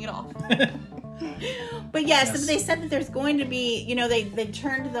turning it off. But yes, Yes. they said that there's going to be, they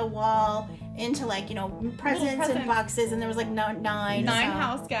turned the wall into like, presents and presents. boxes, and there was like nine. Nine so-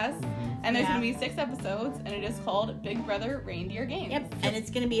 house guests, and there's Yeah. gonna be 6 episodes, and it is called Big Brother Reindeer Games. Yep, and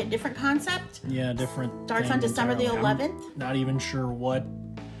it's going to be a different concept. Yeah, different. Starts thing on December the entirely. I'm 11th. Not even sure what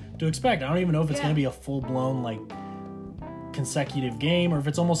to expect. I don't even know if it's Yeah. going to be a full blown like consecutive game or if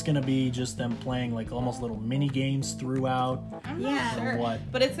it's almost going to be just them playing like almost little mini games throughout. I'm Yeah. not sure. Or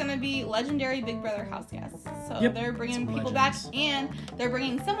what? But it's gonna be legendary Big Brother house guests. So Yep, they're bringing some people legends. back, and they're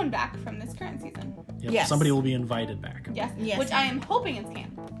bringing someone back from this current season. Yep, Yes. somebody will be invited back. Yes, Yes. which I am hoping it's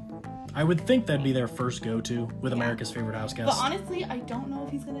Cam. I would think that'd be their first go-to with Yeah. America's Favorite House But Guest. honestly, I don't know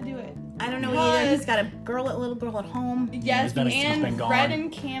if he's gonna do it. I don't know Because- either. He's got a little girl at home. Yes, he's been and gone. Fred and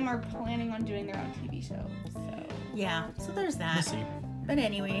Cam are planning on doing their own TV show. So Yeah, so there's We'll that. see. But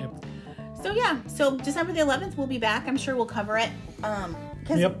anyway, Yep. so yeah, so December the 11th we'll be back. I'm sure we'll cover it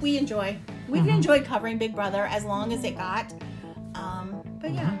because Yep. we've enjoyed covering Big Brother as long as it got.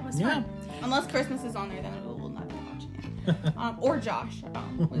 But yeah, it was Yeah. fun. unless Christmas is on there, then we will not be watching it. Or Josh,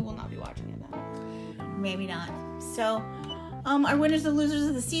 we will not be watching it then. Maybe not. So, our winners and losers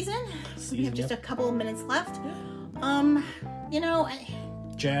of the season. We have just Yep. a couple of minutes left.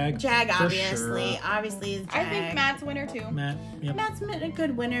 Jag. Jag for obviously sure. is Jag. I think Matt's winner too. Matt. Yep. Matt's a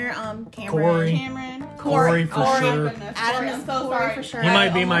good winner. Cameron. Corey. Cameron. Corey for Oh my sure. goodness. Adam Corey, is I'm so Corey sorry. for sure. He I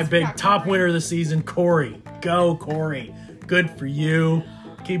might be my almost big forgot top Corey. winner of the season. Corey. Go, Corey. Good for you.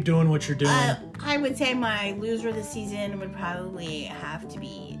 Keep doing what you're doing. I would say my loser of the season would probably have to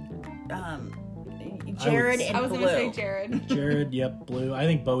be Jared and I was Blue. gonna say Jared. Jared, yep, Blue. I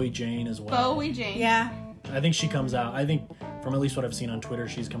think Bowie Jane as well. Bowie Jane. Yeah. I think she comes out. I think from at least what I've seen on Twitter,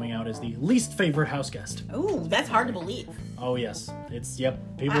 she's coming out as the least favorite house guest. Ooh, that's hard to believe. Oh yes, it's yep.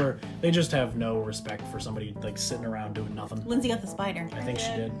 People Wow. are they just have no respect for somebody like sitting around doing nothing. Lindsay got the spider. I think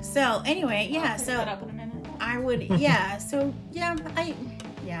she did. So anyway, yeah. I'll pick So that up in a minute. I would, yeah. So yeah, I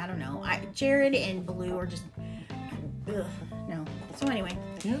don't know. Jared and Blue are just, ugh, no. So anyway,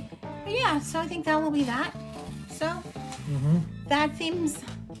 Yeah. but yeah. So I think that will be that. So that seems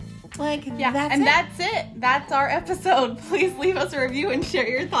like Yeah, that's it. that's it. That's our episode. Please leave us a review and share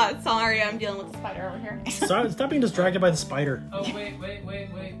your thoughts. Sorry, I'm dealing with the spider over here. Stop being distracted by the spider. Oh, wait. What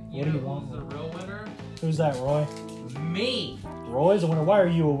do know you want? who's the real winner? Who's that, Roy? Me. Roy's a winner. Why are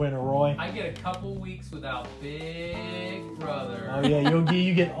you a winner, Roy? I get a couple weeks without Big Brother. Oh yeah,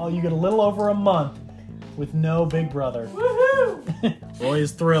 you get a little over a month with no Big Brother. Woohoo! Roy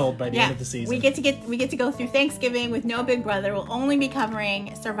is thrilled by the Yeah, end of the season. we get to go through Thanksgiving with no Big Brother. We'll only be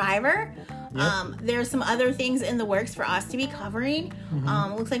covering Survivor. Yep. There's some other things in the works for us to be covering.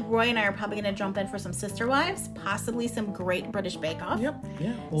 Looks like Roy and I are probably going to jump in for some Sister Wives, possibly some Great British Bake Off. Yep.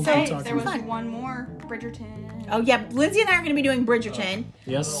 Yeah. We'll So, be Hey, talking. there was fun. one more, Bridgerton. Oh yeah, Lindsay and I are going to be doing Bridgerton.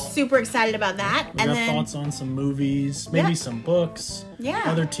 Yes. Super excited about that. We got thoughts on some movies, maybe Yeah. some books, Yeah.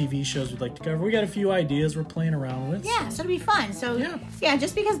 other TV shows we'd like to cover. We got a few ideas we're playing around with. Yeah, so it'll be fun. So Yeah.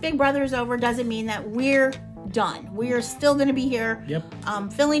 just because Big Brother is over doesn't mean that we're done. We are still going to be here, Yep.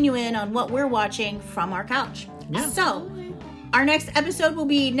 filling you in on what we're watching from our couch. Yeah. So, our next episode will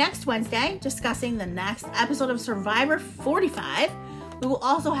be next Wednesday, discussing the next episode of Survivor 45. We will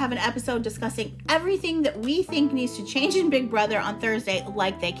also have an episode discussing everything that we think needs to change in Big Brother on Thursday,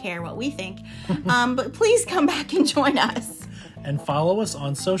 like they care what we think. But please come back and join us. And follow us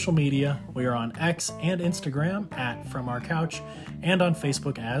on social media. We are on X and Instagram at From Our Couch and on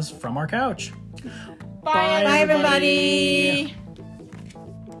Facebook as From Our Couch. Bye, Bye, everybody. everybody.